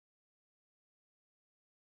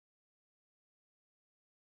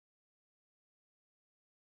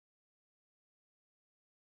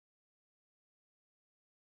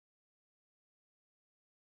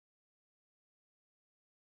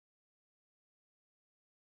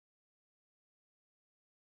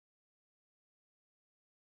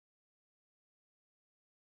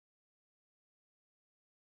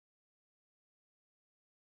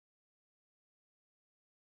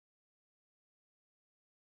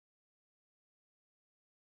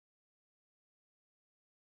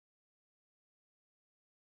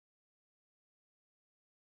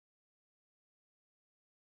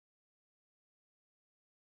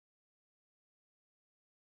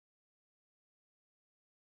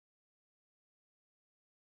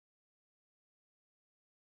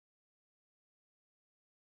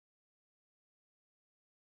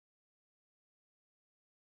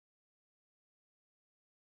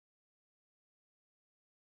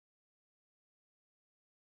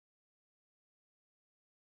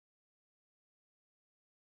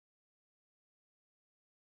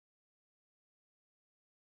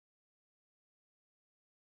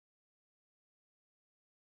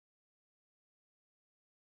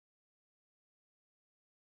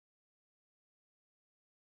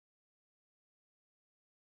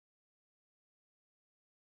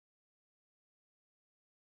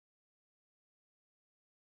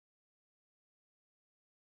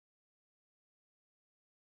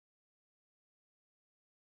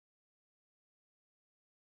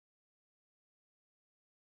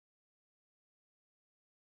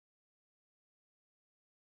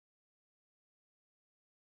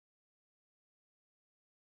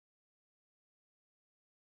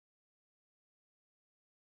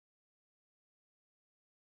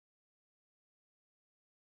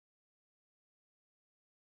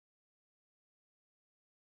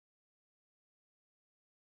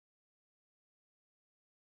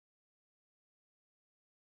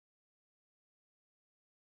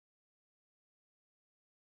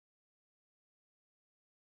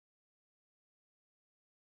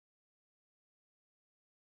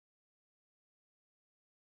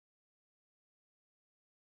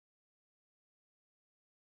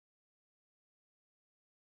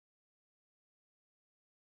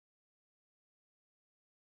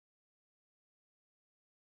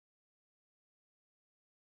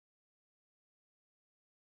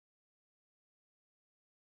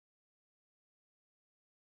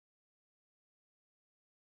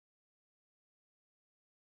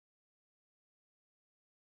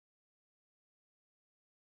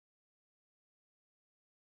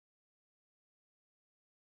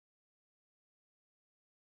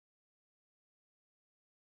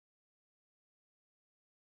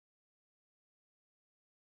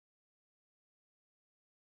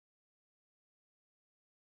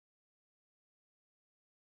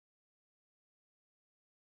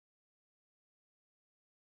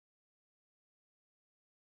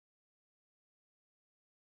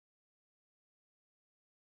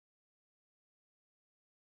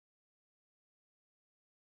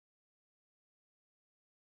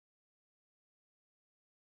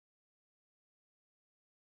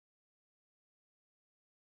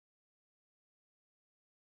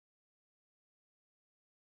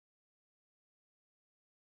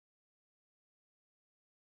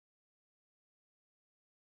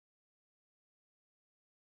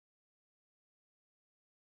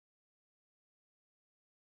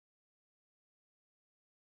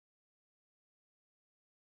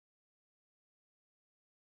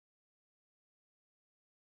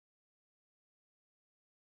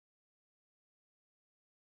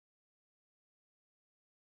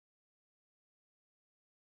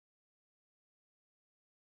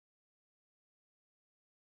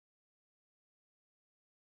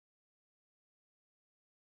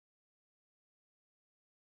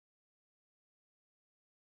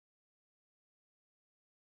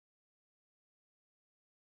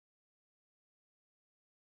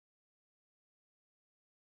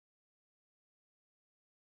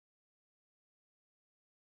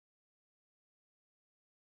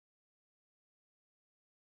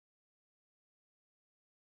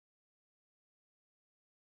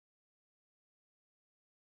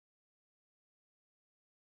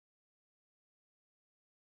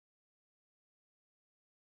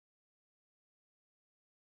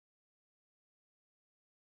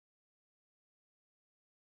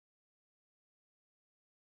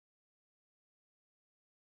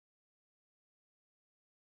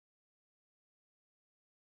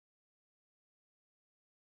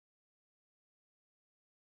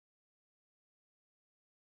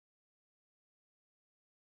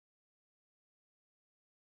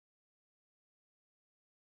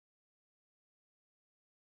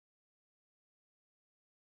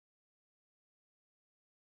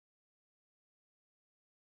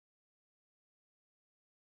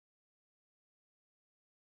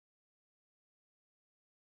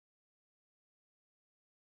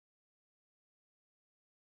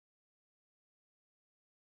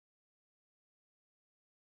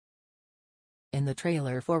 In the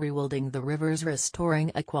trailer for Rewilding the Rivers Restoring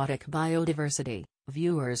Aquatic Biodiversity,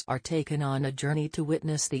 viewers are taken on a journey to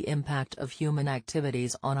witness the impact of human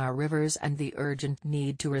activities on our rivers and the urgent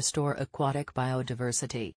need to restore aquatic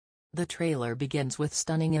biodiversity. The trailer begins with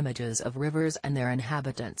stunning images of rivers and their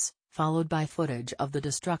inhabitants, followed by footage of the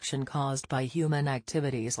destruction caused by human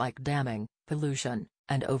activities like damming, pollution,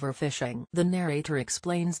 and overfishing. The narrator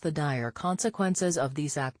explains the dire consequences of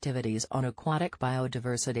these activities on aquatic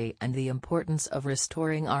biodiversity and the importance of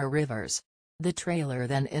restoring our rivers. The trailer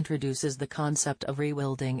then introduces the concept of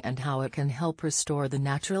rewilding and how it can help restore the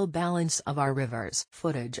natural balance of our rivers.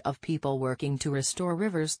 Footage of people working to restore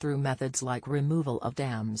rivers through methods like removal of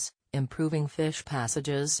dams, improving fish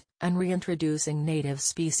passages, and reintroducing native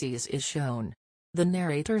species is shown. The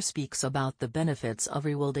narrator speaks about the benefits of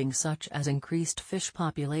rewilding, such as increased fish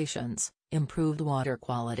populations, improved water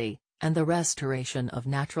quality, and the restoration of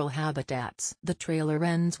natural habitats. The trailer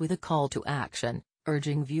ends with a call to action,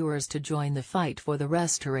 urging viewers to join the fight for the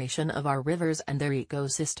restoration of our rivers and their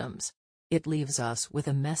ecosystems. It leaves us with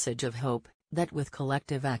a message of hope, that with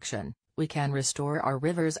collective action, we can restore our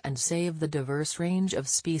rivers and save the diverse range of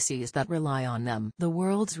species that rely on them. The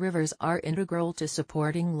world's rivers are integral to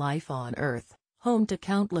supporting life on Earth, home to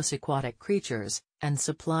countless aquatic creatures, and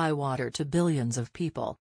supply water to billions of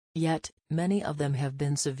people. Yet, many of them have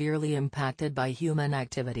been severely impacted by human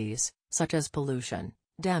activities, such as pollution,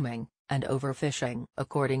 damming, and overfishing.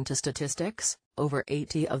 According to statistics, over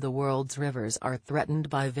 80 of the world's rivers are threatened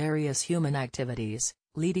by various human activities,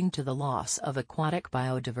 leading to the loss of aquatic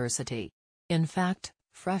biodiversity. In fact,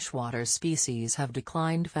 freshwater species have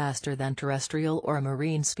declined faster than terrestrial or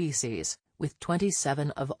marine species, with 27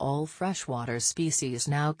 of all freshwater species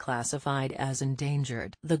now classified as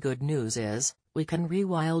endangered. The good news is, we can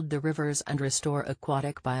rewild the rivers and restore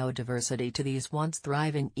aquatic biodiversity to these once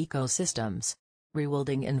thriving ecosystems.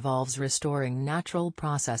 Rewilding involves restoring natural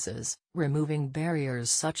processes, removing barriers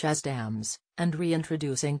such as dams, and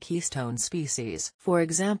reintroducing keystone species. For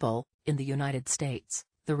example, in the United States,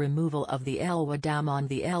 the removal of the Elwha Dam on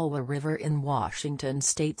the Elwha River in Washington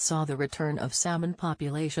state saw the return of salmon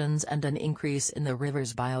populations and an increase in the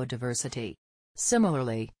river's biodiversity.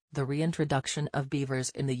 Similarly, the reintroduction of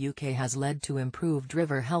beavers in the UK has led to improved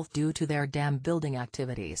river health due to their dam building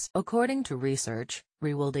activities. According to research,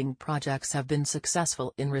 rewilding projects have been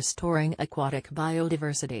successful in restoring aquatic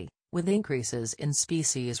biodiversity, with increases in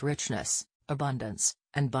species richness, abundance,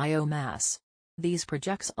 and biomass. These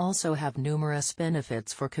projects also have numerous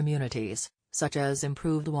benefits for communities, such as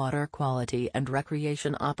improved water quality and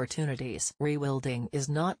recreation opportunities. Rewilding is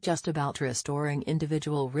not just about restoring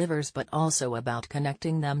individual rivers but also about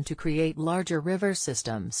connecting them to create larger river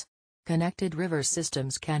systems. Connected river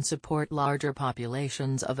systems can support larger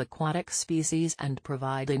populations of aquatic species and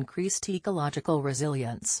provide increased ecological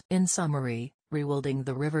resilience. In summary, rewilding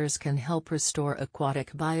the rivers can help restore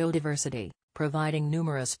aquatic biodiversity, providing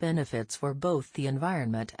numerous benefits for both the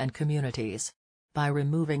environment and communities. By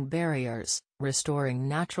removing barriers, restoring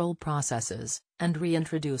natural processes, and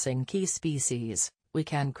reintroducing key species, we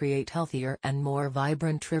can create healthier and more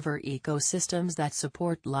vibrant river ecosystems that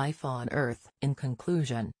support life on Earth. In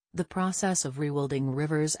conclusion, the process of rewilding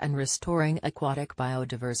rivers and restoring aquatic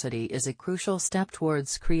biodiversity is a crucial step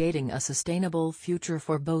towards creating a sustainable future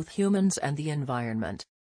for both humans and the environment.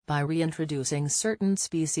 By reintroducing certain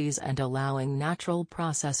species and allowing natural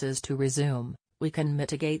processes to resume, we can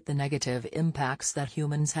mitigate the negative impacts that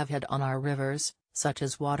humans have had on our rivers, such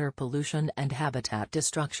as water pollution and habitat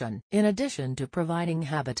destruction. In addition to providing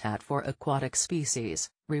habitat for aquatic species,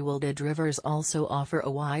 rewilded rivers also offer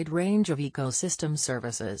a wide range of ecosystem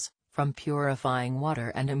services, from purifying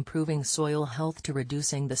water and improving soil health to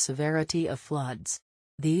reducing the severity of floods.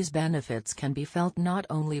 These benefits can be felt not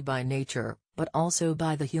only by nature, but also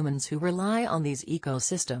by the humans who rely on these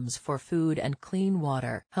ecosystems for food and clean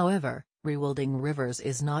water. However, rewilding rivers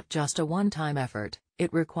is not just a one-time effort,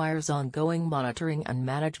 it requires ongoing monitoring and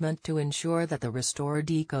management to ensure that the restored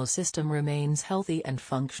ecosystem remains healthy and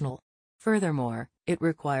functional. Furthermore, it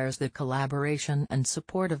requires the collaboration and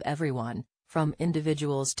support of everyone, from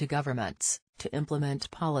individuals to governments, to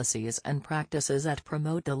implement policies and practices that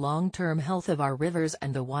promote the long-term health of our rivers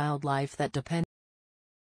and the wildlife that depend.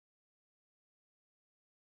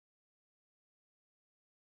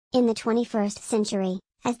 In the 21st century,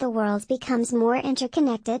 as the world becomes more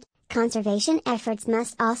interconnected, conservation efforts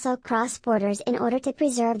must also cross borders in order to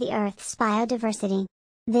preserve the Earth's biodiversity.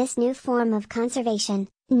 This new form of conservation,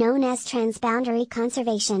 known as transboundary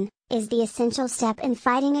conservation, is the essential step in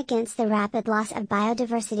fighting against the rapid loss of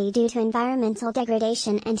biodiversity due to environmental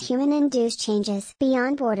degradation and human-induced changes.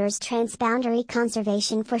 Beyond Borders: Transboundary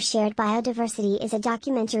Conservation for Shared Biodiversity is a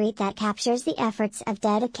documentary that captures the efforts of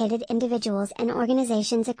dedicated individuals and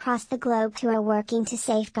organizations across the globe who are working to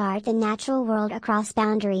safeguard the natural world across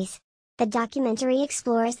boundaries. The documentary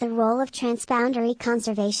explores the role of transboundary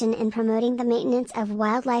conservation in promoting the maintenance of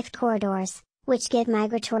wildlife corridors, which give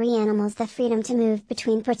migratory animals the freedom to move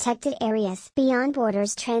between protected areas. Beyond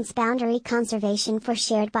Borders: Transboundary Conservation for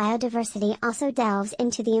Shared Biodiversity also delves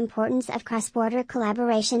into the importance of cross-border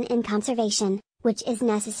collaboration in conservation, which is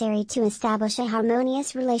necessary to establish a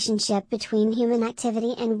harmonious relationship between human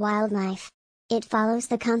activity and wildlife. It follows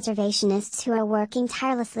the conservationists who are working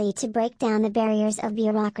tirelessly to break down the barriers of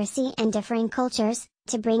bureaucracy and differing cultures,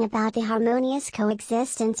 to bring about the harmonious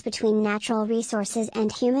coexistence between natural resources and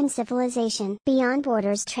human civilization. Beyond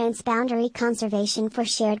Borders: Transboundary Conservation for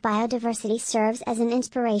Shared Biodiversity serves as an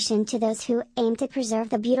inspiration to those who aim to preserve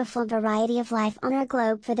the beautiful variety of life on our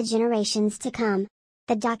globe for the generations to come.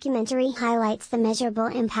 The documentary highlights the measurable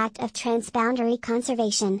impact of transboundary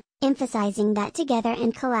conservation, emphasizing that together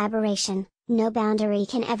and collaboration, no boundary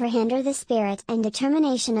can ever hinder the spirit and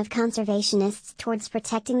determination of conservationists towards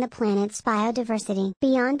protecting the planet's biodiversity.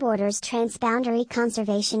 Beyond Borders: Transboundary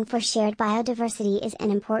Conservation for Shared Biodiversity is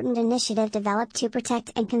an important initiative developed to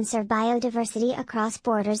protect and conserve biodiversity across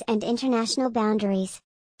borders and international boundaries.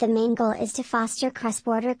 The main goal is to foster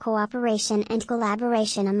cross-border cooperation and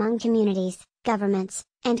collaboration among communities, governments,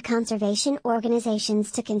 and conservation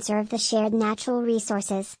organizations to conserve the shared natural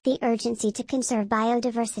resources. The urgency to conserve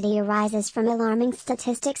biodiversity arises from alarming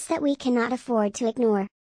statistics that we cannot afford to ignore.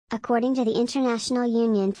 According to the International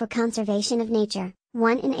Union for Conservation of Nature,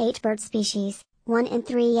 1 in 8 bird species, 1 in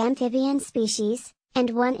 3 amphibian species, and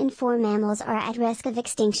 1 in 4 mammals are at risk of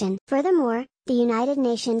extinction. Furthermore, the United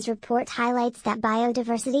Nations report highlights that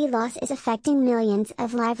biodiversity loss is affecting millions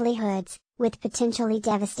of livelihoods, with potentially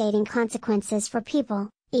devastating consequences for people,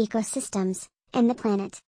 ecosystems, and the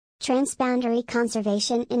planet. Transboundary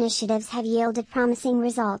conservation initiatives have yielded promising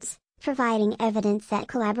results, providing evidence that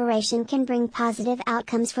collaboration can bring positive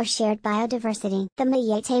outcomes for shared biodiversity. The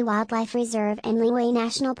Mayete Wildlife Reserve and Liwe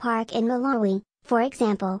National Park in Malawi, for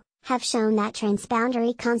example, have shown that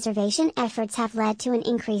transboundary conservation efforts have led to an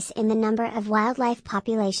increase in the number of wildlife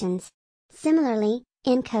populations. Similarly,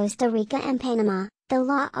 in Costa Rica and Panama, the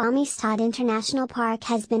La Amistad International Park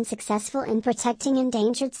has been successful in protecting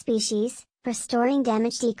endangered species, restoring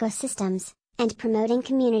damaged ecosystems, and promoting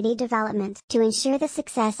community development. To ensure the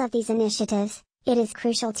success of these initiatives, it is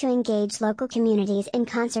crucial to engage local communities in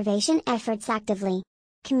conservation efforts actively.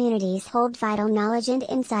 Communities hold vital knowledge and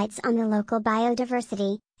insights on the local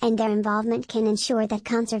biodiversity, and their involvement can ensure that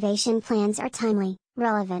conservation plans are timely,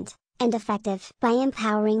 relevant, and effective. By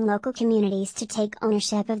empowering local communities to take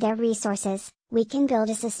ownership of their resources, we can build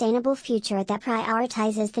a sustainable future that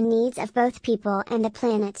prioritizes the needs of both people and the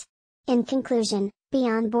planet. In conclusion,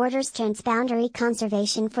 Beyond Borders: Transboundary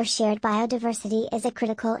Conservation for Shared Biodiversity is a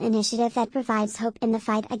critical initiative that provides hope in the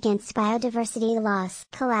fight against biodiversity loss.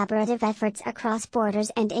 Collaborative efforts across borders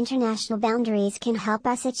and international boundaries can help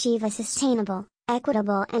us achieve a sustainable,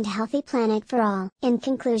 equitable and healthy planet for all. In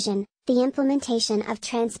conclusion, the implementation of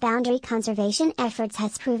transboundary conservation efforts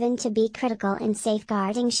has proven to be critical in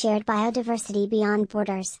safeguarding shared biodiversity beyond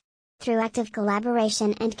borders. Through active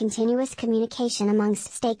collaboration and continuous communication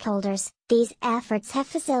amongst stakeholders, these efforts have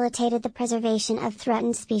facilitated the preservation of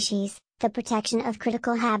threatened species, the protection of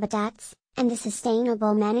critical habitats, and the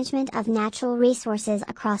sustainable management of natural resources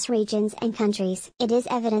across regions and countries. It is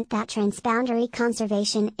evident that transboundary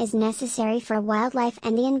conservation is necessary for wildlife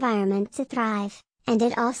and the environment to thrive, and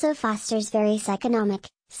it also fosters various economic,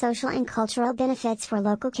 social and cultural benefits for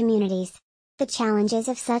local communities. The challenges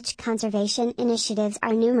of such conservation initiatives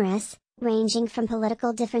are numerous, ranging from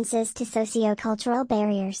political differences to socio-cultural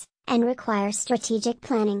barriers, and require strategic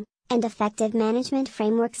planning and effective management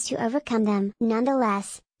frameworks to overcome them.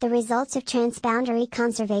 Nonetheless, the results of transboundary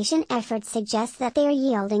conservation efforts suggest that they are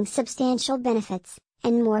yielding substantial benefits,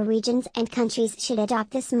 and more regions and countries should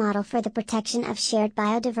adopt this model for the protection of shared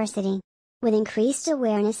biodiversity. With increased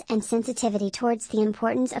awareness and sensitivity towards the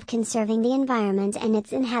importance of conserving the environment and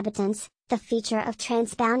its inhabitants, the future of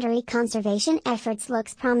transboundary conservation efforts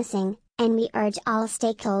looks promising, and we urge all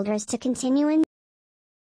stakeholders to continue in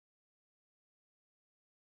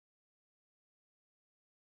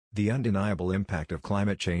The undeniable impact of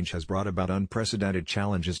climate change has brought about unprecedented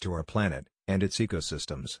challenges to our planet and its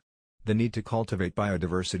ecosystems. The need to cultivate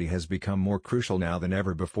biodiversity has become more crucial now than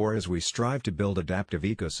ever before as we strive to build adaptive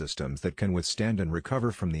ecosystems that can withstand and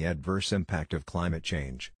recover from the adverse impact of climate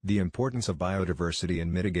change. The importance of biodiversity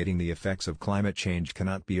in mitigating the effects of climate change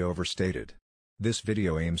cannot be overstated. This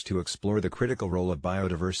video aims to explore the critical role of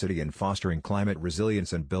biodiversity in fostering climate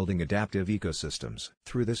resilience and building adaptive ecosystems.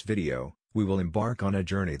 Through this video, we will embark on a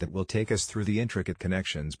journey that will take us through the intricate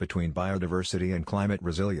connections between biodiversity and climate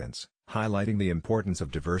resilience, highlighting the importance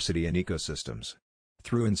of diversity in ecosystems.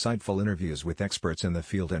 Through insightful interviews with experts in the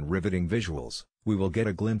field and riveting visuals, we will get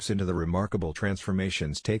a glimpse into the remarkable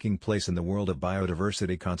transformations taking place in the world of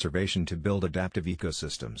biodiversity conservation to build adaptive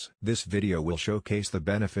ecosystems. This video will showcase the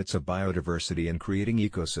benefits of biodiversity in creating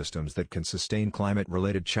ecosystems that can sustain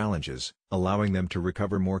climate-related challenges, allowing them to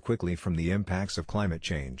recover more quickly from the impacts of climate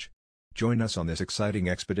change. Join us on this exciting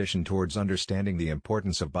expedition towards understanding the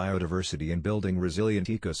importance of biodiversity in building resilient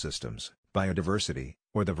ecosystems. Biodiversity,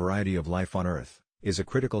 or the variety of life on Earth, is a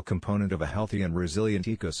critical component of a healthy and resilient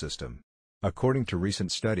ecosystem. According to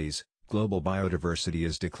recent studies, global biodiversity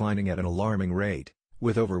is declining at an alarming rate,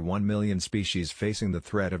 with over 1 million species facing the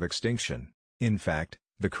threat of extinction. In fact,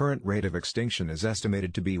 the current rate of extinction is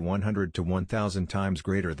estimated to be 100 to 1,000 times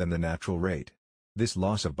greater than the natural rate. This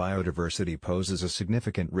loss of biodiversity poses a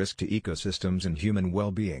significant risk to ecosystems and human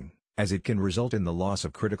well-being, as it can result in the loss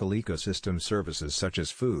of critical ecosystem services such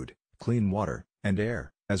as food, clean water, and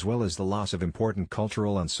air, as well as the loss of important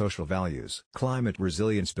cultural and social values. Climate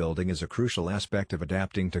resilience building is a crucial aspect of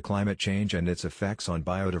adapting to climate change and its effects on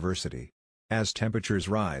biodiversity. As temperatures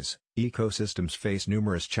rise, ecosystems face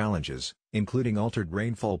numerous challenges, including altered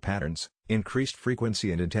rainfall patterns, increased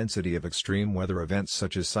frequency and intensity of extreme weather events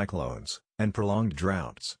such as cyclones, and prolonged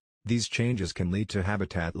droughts. These changes can lead to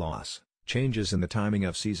habitat loss, changes in the timing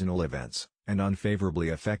of seasonal events, and unfavorably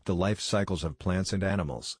affect the life cycles of plants and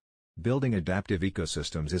animals. Building adaptive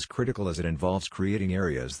ecosystems is critical as it involves creating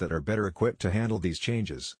areas that are better equipped to handle these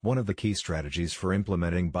changes. One of the key strategies for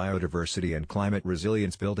implementing biodiversity and climate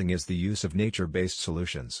resilience building is the use of nature-based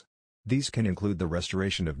solutions. These can include the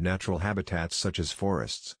restoration of natural habitats such as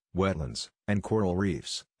forests, wetlands, and coral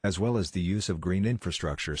reefs, as well as the use of green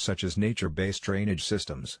infrastructure such as nature-based drainage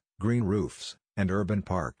systems, green roofs, and urban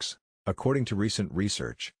parks. According to recent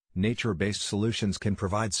research, nature-based solutions can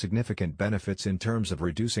provide significant benefits in terms of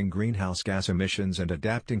reducing greenhouse gas emissions and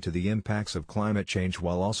adapting to the impacts of climate change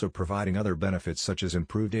while also providing other benefits such as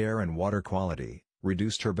improved air and water quality,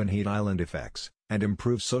 reduced urban heat island effects, and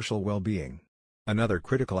improved social well-being. Another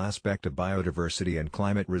critical aspect of biodiversity and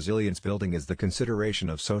climate resilience building is the consideration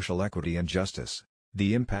of social equity and justice.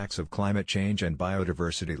 The impacts of climate change and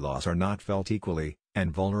biodiversity loss are not felt equally,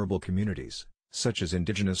 and vulnerable communities, such as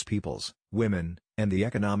indigenous peoples, women, and the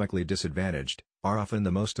economically disadvantaged, are often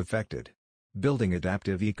the most affected. Building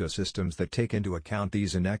adaptive ecosystems that take into account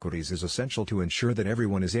these inequities is essential to ensure that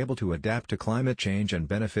everyone is able to adapt to climate change and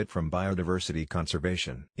benefit from biodiversity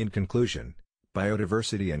conservation. In conclusion,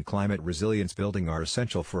 biodiversity and climate resilience building are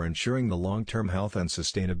essential for ensuring the long-term health and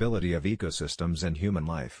sustainability of ecosystems and human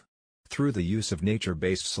life. Through the use of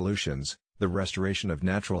nature-based solutions, the restoration of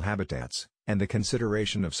natural habitats, and the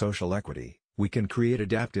consideration of social equity, we can create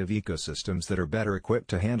adaptive ecosystems that are better equipped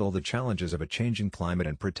to handle the challenges of a changing climate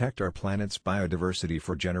and protect our planet's biodiversity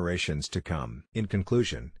for generations to come. In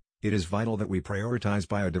conclusion, it is vital that we prioritize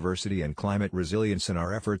biodiversity and climate resilience in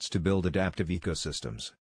our efforts to build adaptive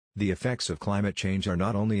ecosystems. The effects of climate change are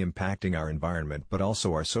not only impacting our environment but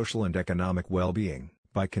also our social and economic well-being.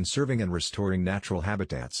 By conserving and restoring natural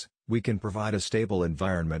habitats, we can provide a stable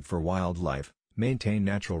environment for wildlife, maintain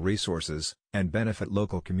natural resources, and benefit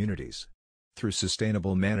local communities. Through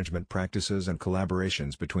sustainable management practices and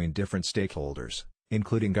collaborations between different stakeholders,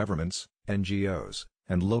 including governments, NGOs,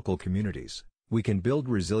 and local communities, we can build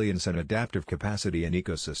resilience and adaptive capacity in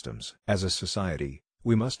ecosystems. As a society,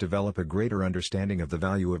 we must develop a greater understanding of the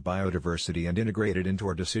value of biodiversity and integrate it into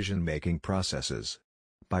our decision-making processes.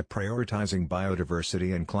 By prioritizing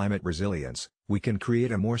biodiversity and climate resilience, we can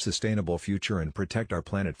create a more sustainable future and protect our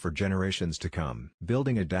planet for generations to come.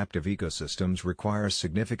 Building adaptive ecosystems requires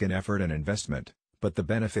significant effort and investment, but the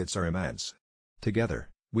benefits are immense. Together,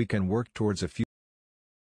 we can work towards a future.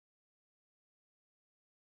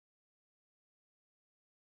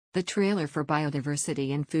 The trailer for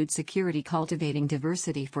Biodiversity and Food Security Cultivating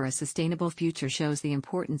Diversity for a Sustainable Future shows the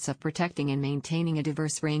importance of protecting and maintaining a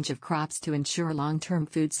diverse range of crops to ensure long-term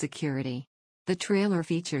food security. The trailer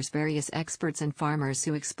features various experts and farmers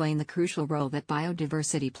who explain the crucial role that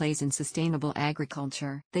biodiversity plays in sustainable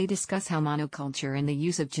agriculture. They discuss how monoculture and the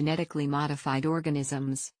use of genetically modified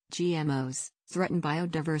organisms, GMOs, threaten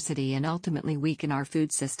biodiversity and ultimately weaken our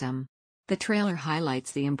food system. The trailer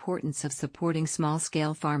highlights the importance of supporting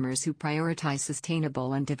small-scale farmers who prioritize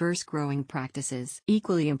sustainable and diverse growing practices.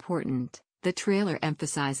 Equally important, the trailer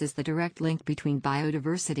emphasizes the direct link between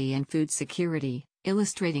biodiversity and food security,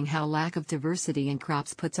 illustrating how lack of diversity in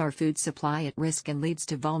crops puts our food supply at risk and leads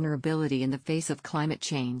to vulnerability in the face of climate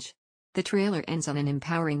change. The trailer ends on an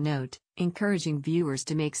empowering note, encouraging viewers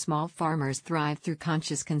to make small farmers thrive through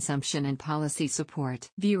conscious consumption and policy support.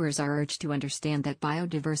 Viewers are urged to understand that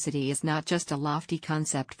biodiversity is not just a lofty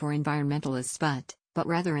concept for environmentalists but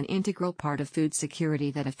rather an integral part of food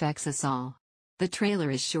security that affects us all. The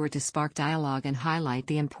trailer is sure to spark dialogue and highlight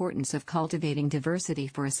the importance of cultivating diversity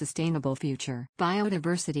for a sustainable future.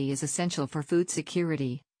 Biodiversity is essential for food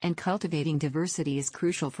security, and cultivating diversity is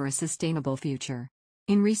crucial for a sustainable future.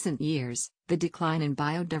 In recent years, the decline in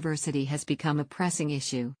biodiversity has become a pressing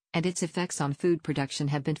issue, and its effects on food production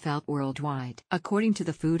have been felt worldwide. According to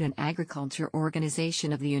the Food and Agriculture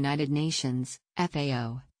Organization of the United Nations,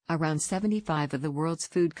 FAO, around 75% of the world's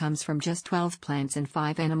food comes from just 12 plants and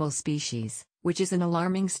 5 animal species, which is an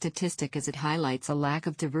alarming statistic as it highlights a lack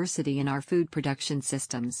of diversity in our food production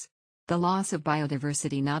systems. The loss of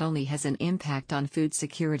biodiversity not only has an impact on food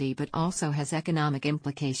security but also has economic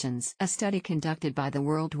implications. A study conducted by the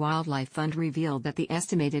World Wildlife Fund revealed that the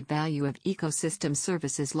estimated value of ecosystem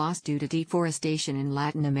services lost due to deforestation in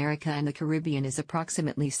Latin America and the Caribbean is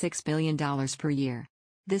approximately $6 billion per year.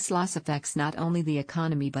 This loss affects not only the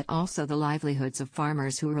economy but also the livelihoods of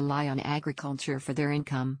farmers who rely on agriculture for their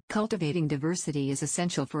income. Cultivating diversity is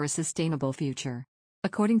essential for a sustainable future.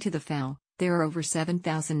 According to the FAO, there are over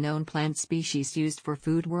 7,000 known plant species used for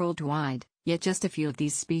food worldwide, yet just a few of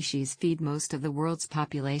these species feed most of the world's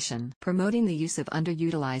population. Promoting the use of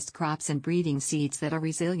underutilized crops and breeding seeds that are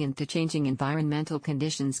resilient to changing environmental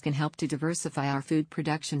conditions can help to diversify our food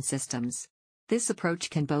production systems. This approach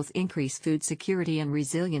can both increase food security and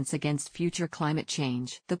resilience against future climate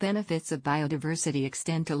change. The benefits of biodiversity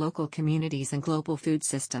extend to local communities and global food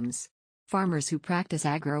systems. Farmers who practice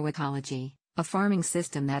agroecology, a farming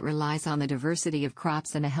system that relies on the diversity of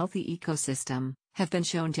crops and a healthy ecosystem, have been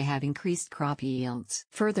shown to have increased crop yields.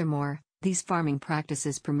 Furthermore, these farming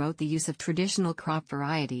practices promote the use of traditional crop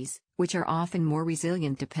varieties, which are often more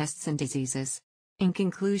resilient to pests and diseases. In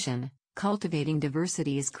conclusion, cultivating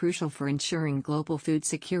diversity is crucial for ensuring global food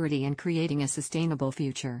security and creating a sustainable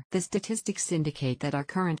future. The statistics indicate that our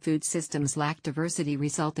current food systems lack diversity,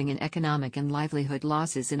 resulting in economic and livelihood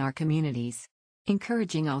losses in our communities.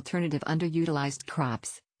 Encouraging alternative underutilized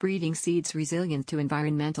crops, breeding seeds resilient to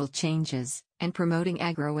environmental changes, and promoting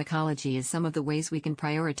agroecology is some of the ways we can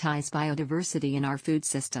prioritize biodiversity in our food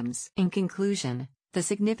systems. In conclusion, the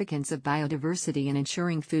significance of biodiversity in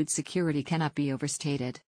ensuring food security cannot be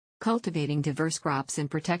overstated. Cultivating diverse crops and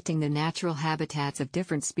protecting the natural habitats of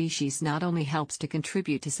different species not only helps to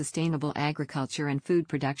contribute to sustainable agriculture and food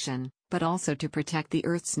production, but also to protect the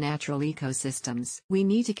Earth's natural ecosystems. We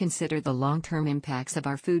need to consider the long-term impacts of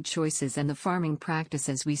our food choices and the farming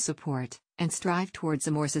practices we support, and strive towards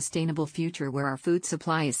a more sustainable future where our food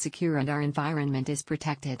supply is secure and our environment is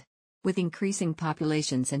protected. With increasing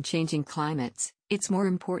populations and changing climates, it's more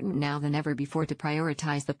important now than ever before to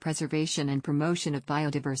prioritize the preservation and promotion of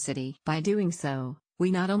biodiversity. By doing so,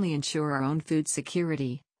 we not only ensure our own food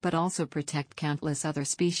security, but also protect countless other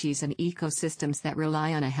species and ecosystems that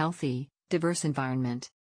rely on a healthy, diverse environment.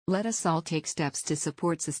 Let us all take steps to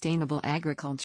support sustainable agriculture.